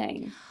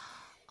vomiting.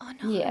 Oh,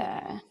 no.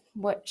 Yeah,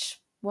 which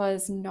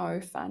was no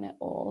fun at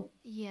all.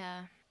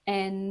 Yeah.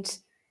 And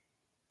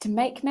to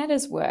make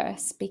matters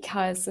worse,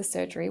 because the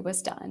surgery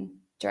was done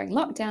during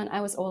lockdown, I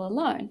was all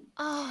alone.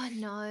 Oh,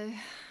 no.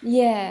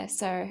 Yeah,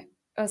 so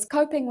I was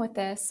coping with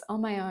this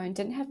on my own.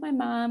 Didn't have my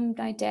mum,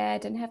 my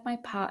dad, didn't have my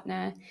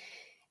partner.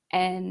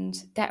 And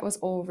that was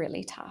all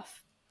really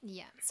tough.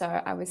 Yeah. So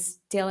I was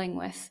dealing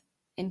with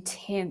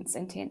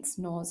intense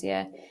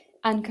nausea,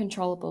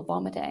 uncontrollable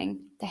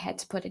vomiting. They had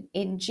to put an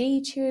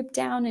NG tube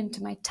down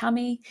into my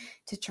tummy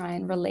to try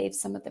and relieve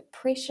some of the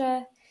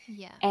pressure.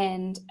 Yeah.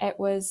 And it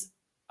was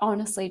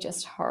honestly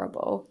just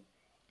horrible.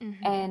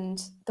 Mm-hmm.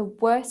 And the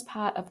worst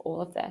part of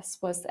all of this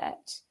was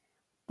that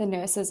the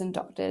nurses and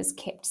doctors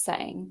kept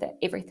saying that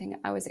everything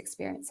I was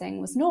experiencing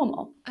was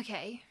normal.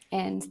 Okay.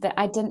 And that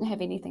I didn't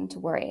have anything to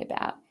worry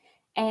about.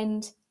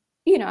 And,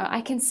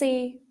 I can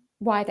see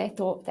why they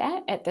thought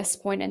that at this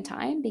point in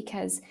time,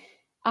 because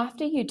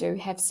after you do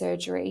have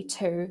surgery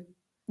to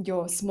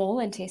your small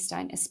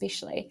intestine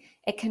especially,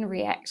 it can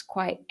react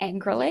quite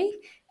angrily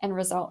and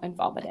result in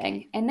vomiting.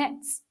 Okay. And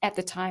that's at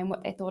the time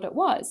what they thought it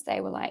was.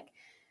 They were like,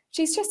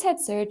 she's just had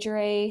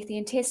surgery, the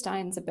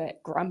intestine's a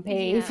bit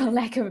grumpy, for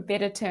lack of a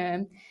better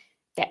term.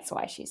 That's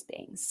why she's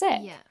being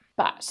sick. Yeah.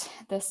 But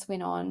this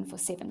went on for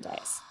 7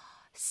 days.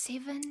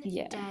 7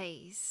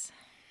 days.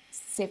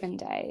 7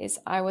 days.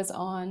 I was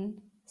on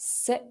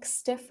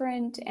 6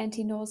 different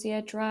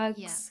anti-nausea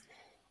drugs,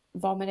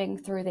 vomiting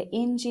through the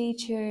NG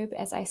tube,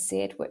 as I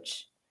said,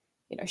 which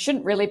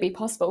shouldn't really be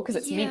possible because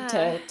it's meant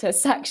to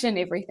suction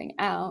everything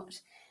out.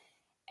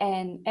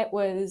 And it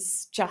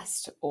was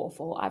just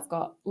awful. I've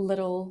got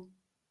little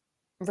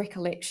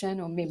recollection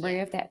or memory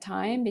of that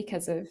time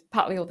because of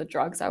partly all the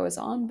drugs I was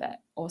on, but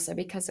also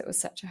because it was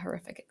such a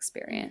horrific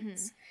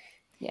experience. Mm-hmm.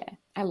 Yeah,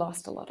 I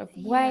lost a lot of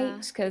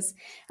weight because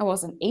I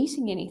wasn't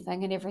eating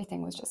anything and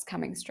everything was just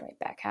coming straight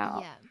back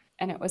out. Yeah.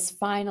 And it was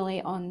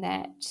finally on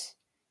that,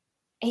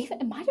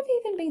 it might have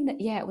even been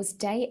that, it was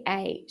day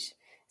 8.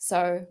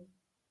 So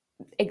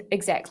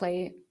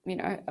exactly,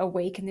 a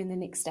week and then the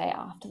next day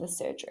after the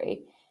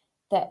surgery,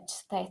 that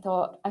they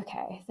thought,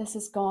 okay, this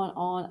has gone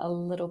on a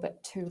little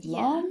bit too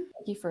long.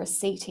 Thank you for a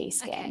CT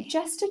scan,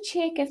 just to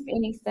check if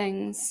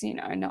anything's,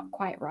 not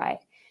quite right.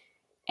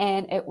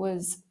 And it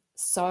was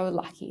so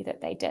lucky that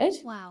they did.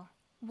 Wow.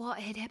 What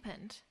had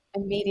happened?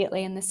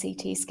 Immediately in the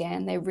CT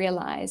scan, they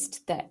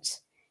realized that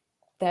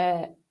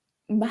the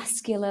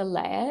muscular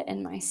layer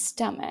in my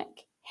stomach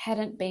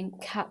hadn't been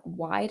cut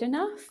wide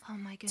enough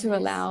to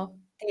allow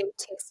the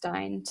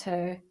intestine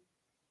to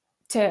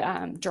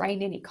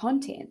drain any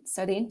content.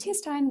 So the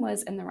intestine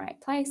was in the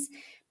right place,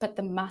 but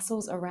the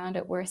muscles around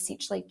it were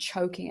essentially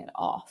choking it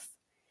off.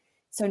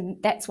 So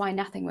that's why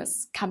nothing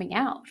was coming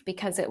out,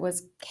 because it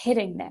was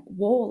hitting that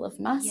wall of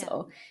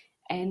muscle.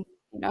 And,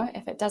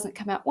 if it doesn't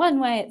come out one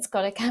way, it's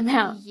got to come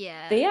out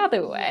the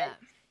other way.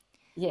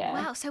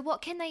 Wow. So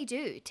what can they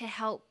do to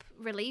help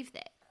relieve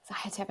that? So I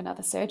had to have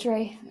another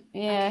surgery.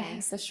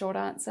 It's the short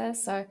answer.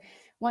 So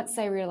once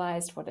they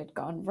realised what had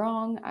gone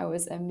wrong, I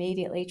was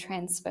immediately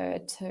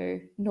transferred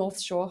to North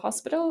Shore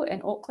Hospital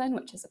in Auckland,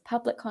 which is a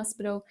public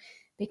hospital,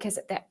 because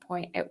at that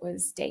point it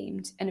was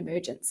deemed an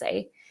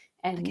emergency.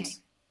 And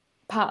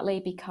partly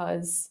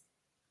because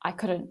I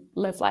couldn't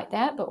live like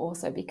that, but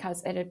also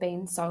because it had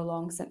been so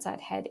long since I'd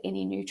had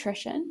any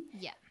nutrition,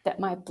 that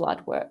my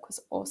blood work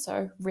was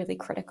also really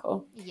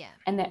critical.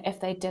 And that if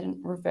they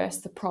didn't reverse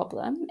the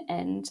problem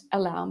and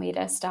allow me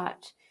to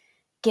start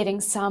getting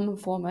some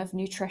form of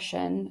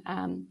nutrition,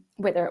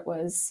 whether it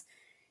was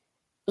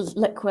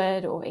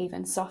liquid or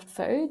even soft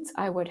foods,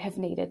 I would have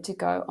needed to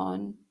go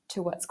on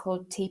to what's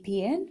called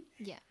TPN,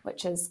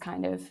 which is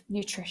kind of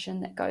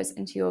nutrition that goes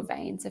into your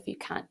veins if you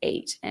can't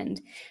eat.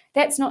 And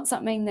that's not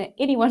something that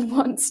anyone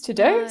wants to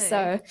do. No.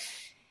 So,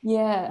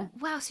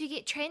 Wow, so you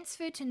get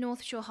transferred to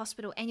North Shore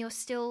Hospital and you're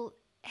still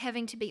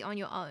having to be on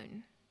your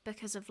own?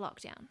 because of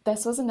lockdown?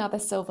 This was another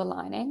silver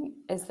lining,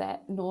 is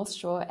that North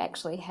Shore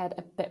actually had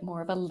a bit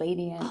more of a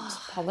lenient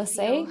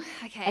policy.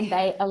 Okay. And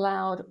they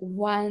allowed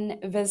one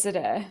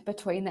visitor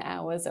between the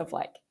hours of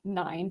like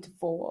 9 to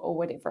 4 or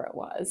whatever it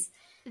was.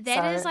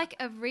 That is like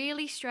a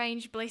really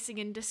strange blessing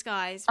in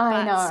disguise, I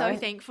but know. so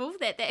thankful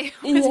that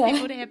was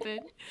able to happen.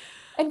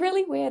 And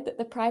really weird that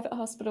the private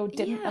hospital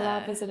didn't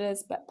allow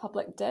visitors, but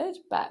public did.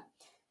 But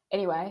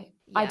anyway,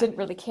 I didn't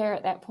really care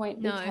at that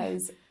point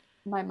because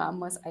my mum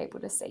was able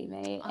to see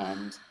me,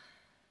 and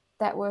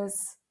that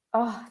was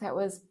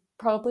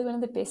probably one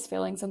of the best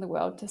feelings in the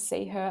world, to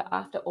see her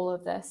after all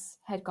of this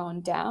had gone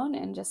down,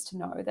 and just to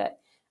know that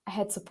I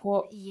had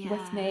support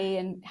with me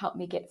and helped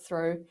me get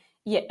through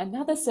yet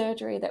another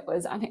surgery that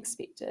was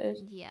unexpected.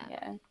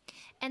 Yeah.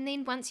 And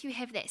then once you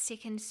have that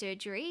second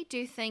surgery,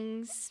 do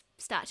things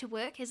start to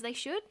work as they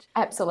should?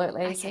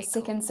 Absolutely. Okay,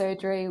 so second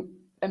surgery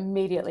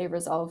immediately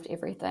resolved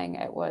everything.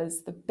 It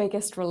was the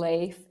biggest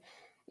relief.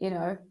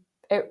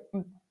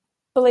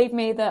 Believe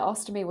me, the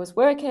ostomy was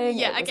working.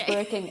 It was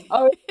working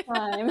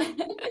overtime.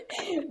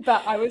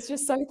 But I was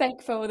just so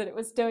thankful that it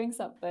was doing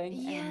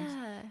something.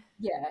 And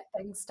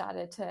things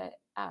started to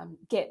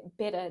get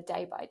better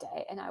day by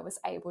day. And I was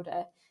able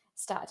to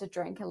start to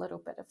drink a little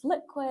bit of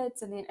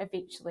liquids, and then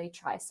eventually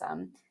try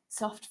some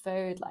soft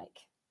food like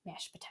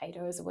mashed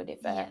potatoes or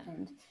whatever.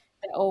 And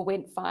it all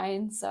went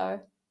fine. So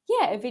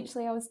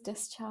eventually I was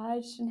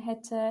discharged and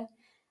had to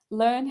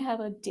learn how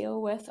to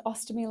deal with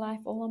ostomy life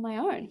all on my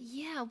own.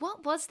 Yeah,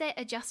 what was that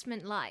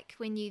adjustment like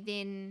when you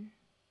then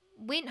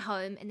went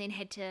home and then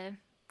had to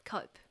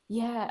cope?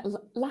 Yeah,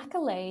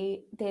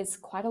 luckily there's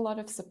quite a lot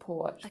of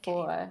support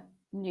for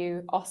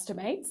new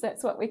ostomates.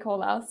 That's what we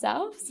call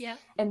ourselves. Yeah.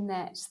 In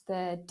that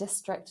the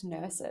district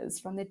nurses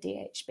from the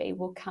DHB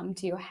will come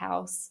to your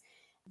house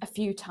a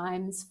few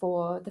times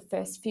for the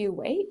first few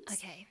weeks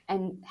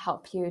and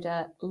help you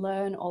to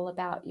learn all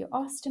about your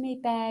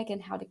ostomy bag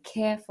and how to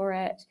care for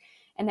it.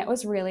 And that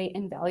was really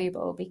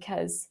invaluable,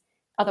 because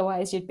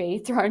otherwise you'd be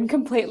thrown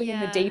completely in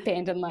the deep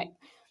end and like,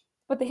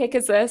 what the heck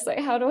is this? Like,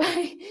 how do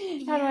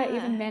I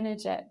even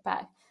manage it?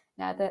 But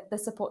no, the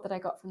support that I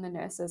got from the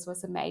nurses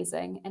was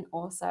amazing. And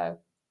also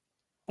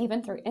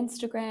even through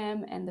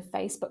Instagram and the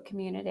Facebook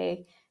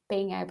community,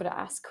 being able to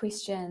ask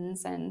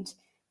questions and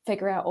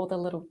figure out all the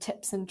little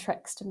tips and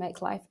tricks to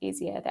make life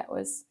easier, that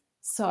was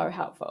so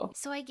helpful.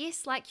 So I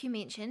guess, like you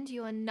mentioned,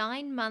 you're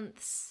 9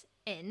 months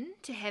in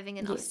to having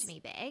an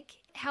ostomy bag.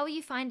 How are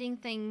you finding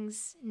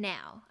things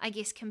now, I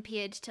guess,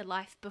 compared to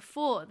life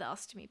before the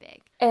ostomy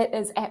bag? It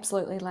is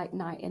absolutely like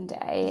night and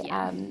day.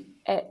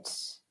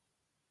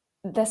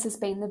 This has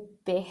been the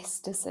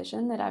best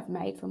decision that I've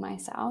made for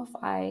myself.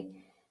 I,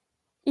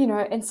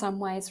 in some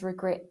ways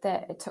regret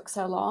that it took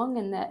so long,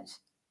 and that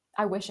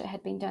I wish it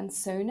had been done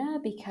sooner,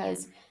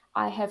 because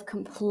I have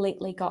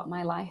completely got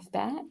my life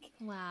back.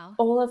 Wow.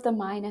 All of the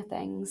minor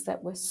things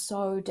that were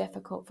so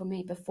difficult for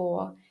me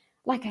before,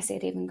 like I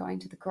said, even going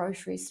to the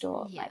grocery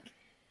store, like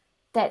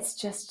that's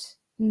just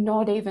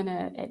not even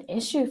an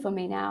issue for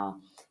me now.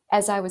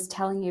 As I was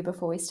telling you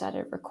before we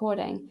started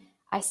recording,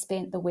 I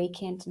spent the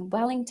weekend in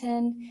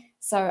Wellington.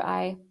 So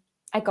I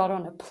got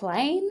on a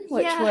plane,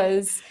 which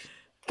was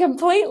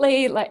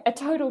completely like a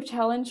total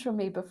challenge for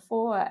me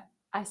before.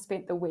 I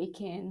spent the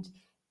weekend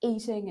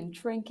eating and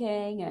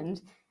drinking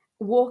and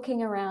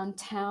walking around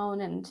town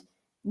and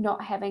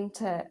not having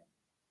to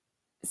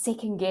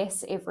second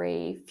guess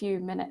every few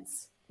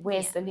minutes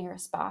where's the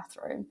nearest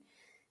bathroom.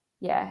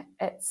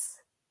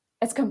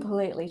 It's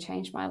completely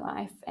changed my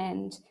life.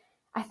 And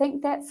I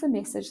think that's the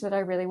message that I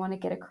really want to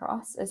get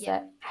across, is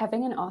that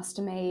having an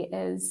ostomy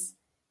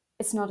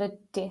it's not a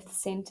death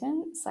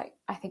sentence. Like,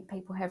 I think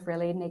people have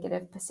really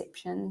negative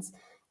perceptions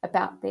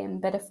about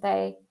them, but if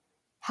they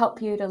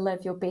help you to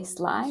live your best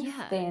life,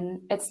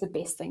 then it's the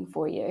best thing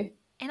for you.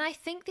 And I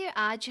think there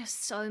are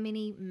just so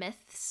many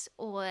myths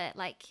or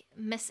like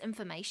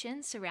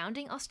misinformation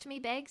surrounding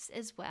ostomy bags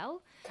as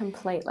well.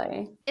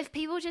 Completely. If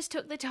people just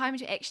took the time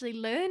to actually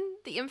learn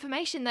the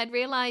information, they'd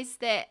realize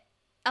that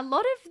a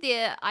lot of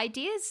their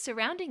ideas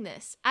surrounding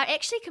this are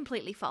actually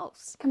completely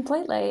false.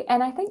 Completely.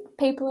 And I think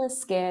people are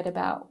scared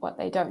about what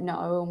they don't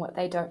know and what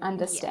they don't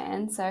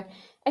understand. So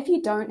if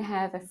you don't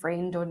have a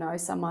friend or know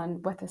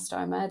someone with a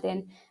stoma,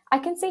 then I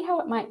can see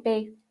how it might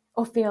be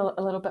or feel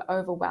a little bit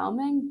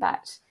overwhelming.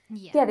 But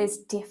there's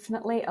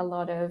definitely a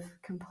lot of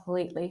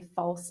completely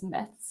false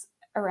myths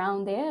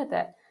around there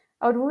that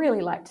I would really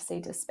like to see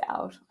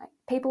dispelled. Like,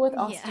 people with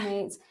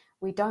ostomies,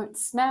 we don't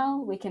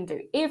smell. We can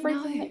do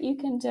everything that you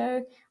can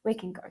do. We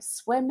can go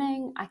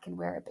swimming. I can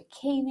wear a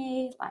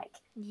bikini. Like,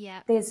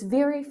 there's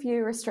very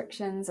few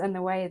restrictions in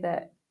the way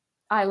that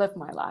I live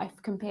my life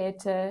compared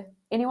to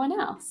anyone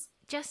else.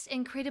 Just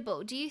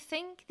incredible. Do you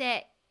think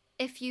that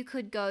if you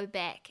could go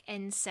back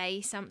and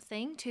say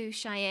something to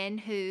Cheyenne,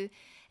 who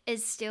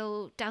is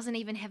still doesn't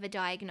even have a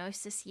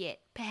diagnosis yet,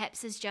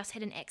 perhaps has just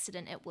had an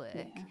accident at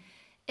work,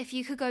 if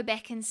you could go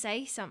back and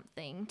say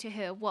something to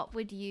her, what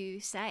would you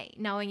say,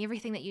 knowing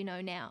everything that you know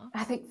now?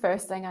 I think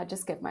first thing, I'd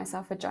just give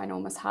myself a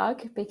ginormous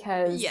hug,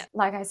 because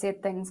like I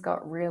said, things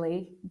got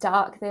really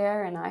dark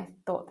there, and I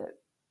thought that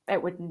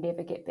it would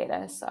never get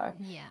better. So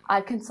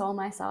I'd console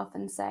myself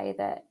and say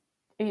that,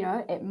 you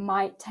know, it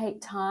might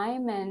take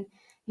time and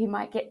you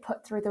might get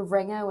put through the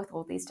ringer with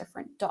all these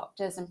different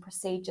doctors and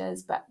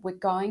procedures, but we're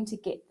going to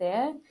get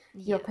there.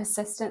 Your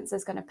persistence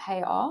is going to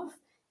pay off.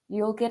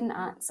 You'll get an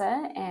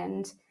answer,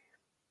 and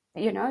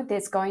you know,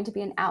 there's going to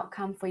be an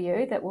outcome for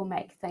you that will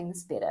make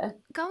things better.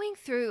 Going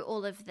through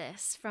all of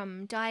this,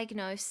 from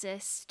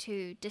diagnosis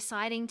to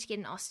deciding to get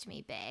an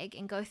ostomy bag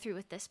and go through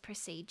with this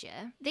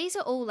procedure, these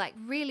are all like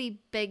really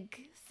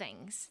big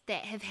things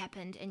that have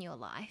happened in your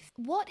life.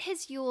 What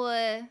has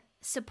your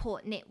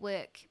support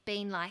network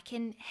been like,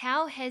 and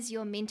how has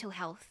your mental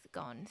health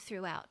gone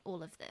throughout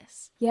all of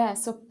this? Yeah,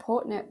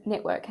 support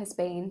network has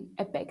been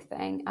a big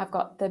thing. I've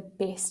got the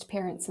best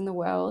parents in the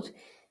world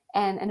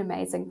and an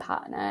amazing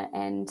partner,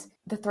 and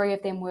the three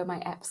of them were my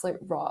absolute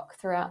rock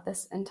throughout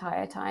this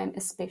entire time,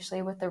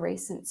 especially with the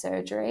recent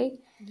surgery.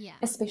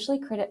 Especially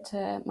credit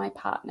to my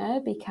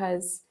partner,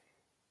 because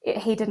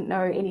he didn't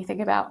know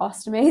anything about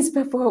ostomies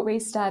before we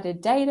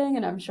started dating,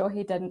 and I'm sure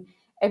he didn't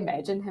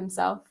imagine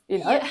himself, you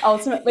know,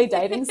 ultimately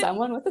dating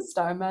someone with a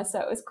stoma. So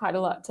it was quite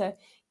a lot to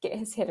get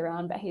his head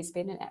around, but he's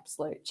been an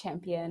absolute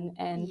champion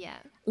and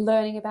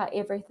learning about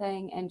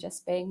everything and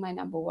just being my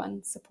number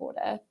one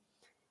supporter.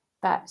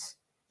 But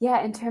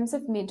yeah, in terms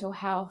of mental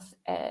health,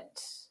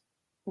 it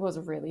was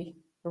really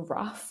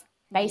rough,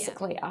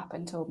 basically up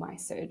until my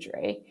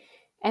surgery.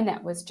 And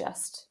that was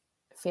just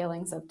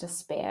feelings of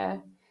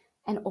despair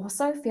and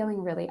also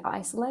feeling really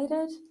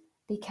isolated,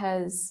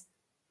 because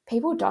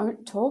people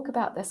don't talk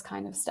about this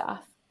kind of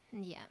stuff.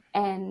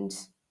 And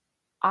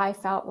I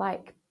felt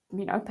like,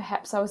 you know,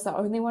 perhaps I was the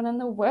only one in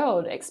the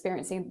world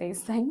experiencing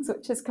these things,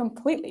 which is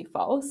completely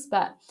false.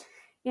 But,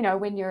 you know,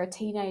 when you're a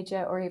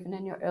teenager or even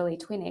in your early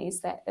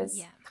 20s, that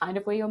is kind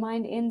of where your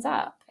mind ends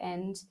up.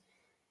 And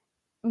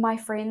my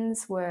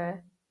friends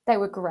were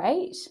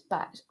great,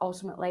 but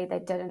ultimately they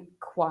didn't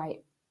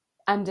quite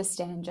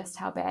understand just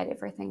how bad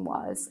everything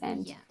was.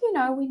 And, you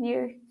know, when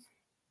you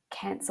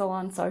cancel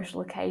on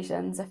social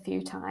occasions a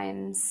few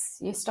times,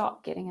 you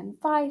stop getting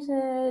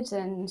invited,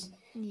 and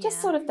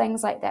just sort of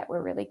things like that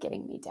were really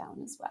getting me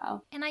down as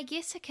well. And I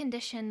guess a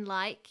condition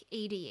like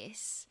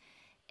EDS,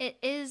 it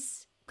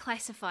is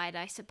classified,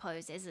 I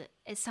suppose, as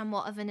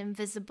somewhat of an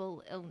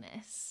invisible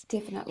illness.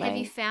 Definitely. Have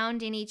you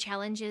found any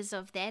challenges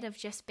of that, of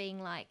just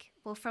being like,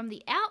 well, from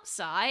the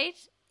outside,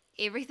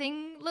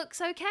 everything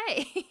looks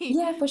okay?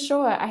 Yeah, for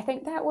sure. I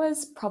think that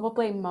was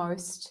probably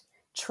most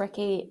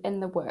tricky in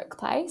the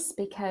workplace,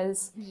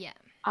 because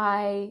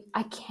I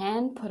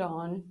can put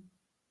on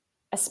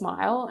a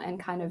smile and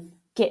kind of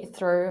get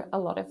through a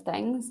lot of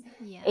things,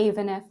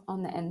 even if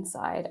on the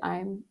inside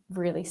I'm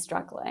really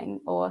struggling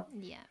or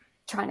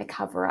trying to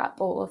cover up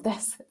all of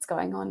this that's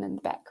going on in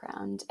the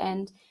background.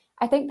 And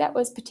I think that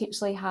was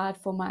potentially hard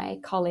for my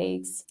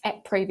colleagues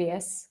at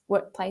previous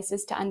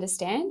workplaces to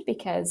understand,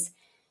 because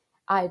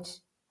I'd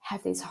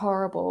have these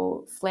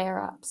horrible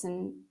flare-ups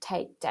and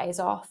take days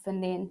off,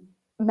 and then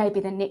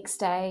maybe the next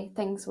day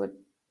things would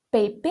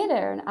be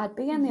better and I'd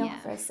be in the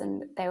office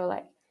and they were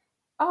like,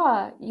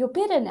 oh, you're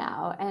better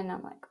now. And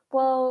I'm like,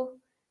 well,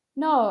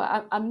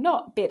 no, I'm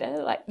not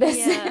better like this.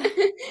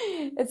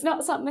 It's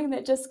not something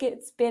that just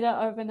gets better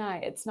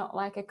overnight. It's not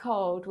like a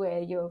cold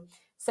where you're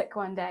sick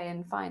one day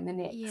and fine the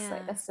next.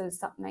 Like, this is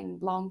something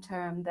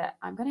long-term that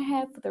I'm going to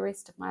have for the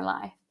rest of my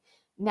life.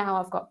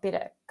 Now I've got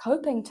better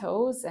coping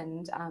tools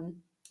and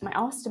my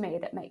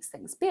ostomy that makes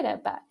things better,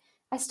 but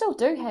I still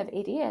do have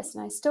EDS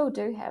and I still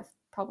do have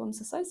problems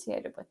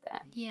associated with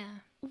that.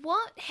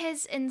 What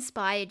has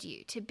inspired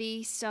you to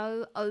be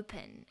so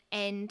open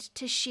and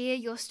to share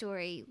your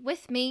story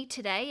with me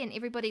today and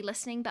everybody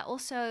listening, but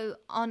also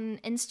on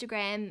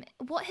Instagram?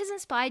 What has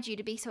inspired you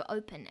to be so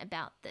open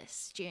about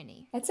this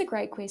journey? That's a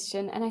great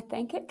question. And I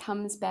think it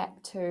comes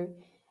back to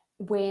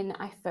when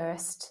I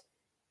first,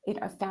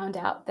 found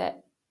out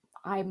that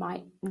I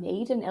might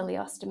need an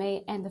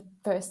ileostomy. And the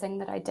first thing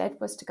that I did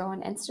was to go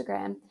on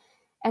Instagram.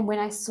 And when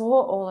I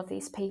saw all of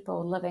these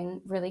people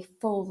living really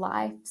full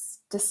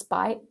lives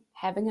despite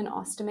having an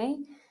ostomy,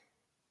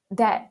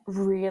 that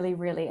really,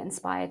 really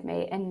inspired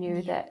me, and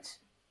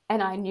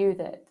I knew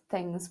that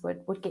things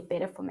would get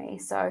better for me.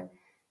 So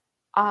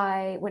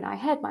when I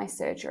had my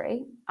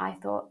surgery, I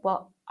thought,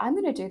 well, I'm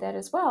going to do that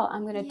as well.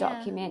 I'm going to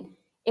document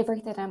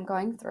everything I'm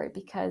going through,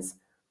 because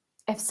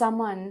if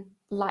someone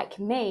like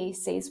me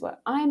sees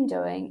what I'm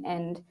doing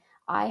and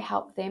I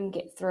help them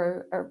get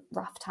through a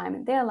rough time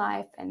in their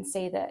life and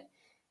see that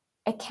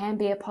it can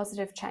be a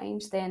positive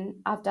change,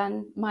 then I've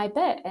done my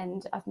bit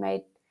and I've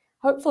made,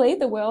 hopefully,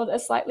 the world a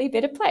slightly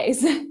better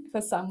place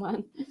for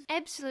someone.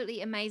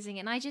 Absolutely amazing.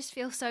 And I just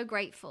feel so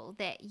grateful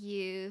that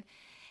you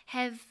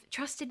have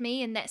trusted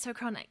me and That's So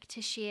Chronic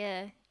to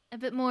share a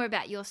bit more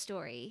about your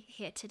story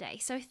here today.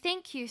 So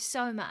thank you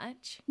so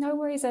much. No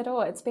worries at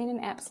all. It's been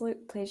an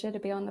absolute pleasure to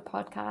be on the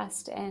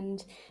podcast.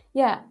 And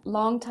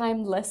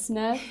long-time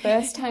listener,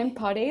 first-time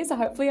potties.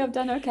 Hopefully I've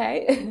done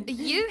okay.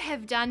 You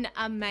have done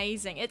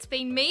amazing. It's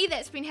been me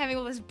that's been having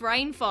all this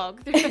brain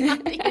fog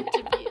throughout the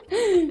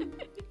interview.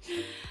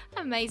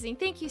 Amazing.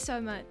 Thank you so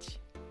much.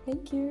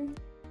 Thank you.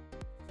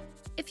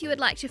 If you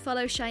would like to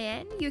follow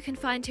Cheyenne, you can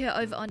find her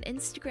over on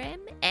Instagram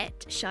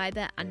at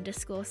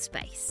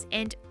Scheiber_space.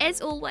 And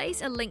as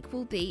always, a link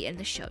will be in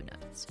the show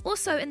notes.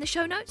 Also in the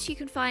show notes, you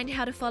can find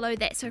how to follow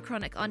That's So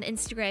Chronic on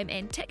Instagram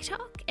and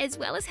TikTok, as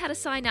well as how to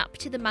sign up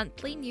to the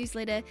monthly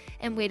newsletter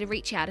and where to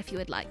reach out if you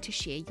would like to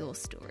share your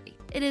story.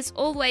 It is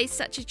always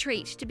such a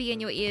treat to be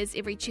in your ears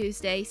every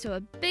Tuesday, so a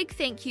big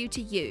thank you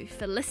to you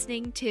for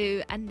listening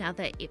to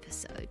another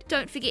episode.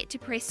 Don't forget to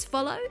press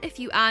follow if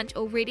you aren't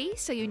already,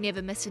 so you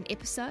never miss an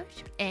episode,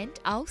 and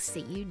I'll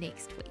see you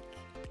next week.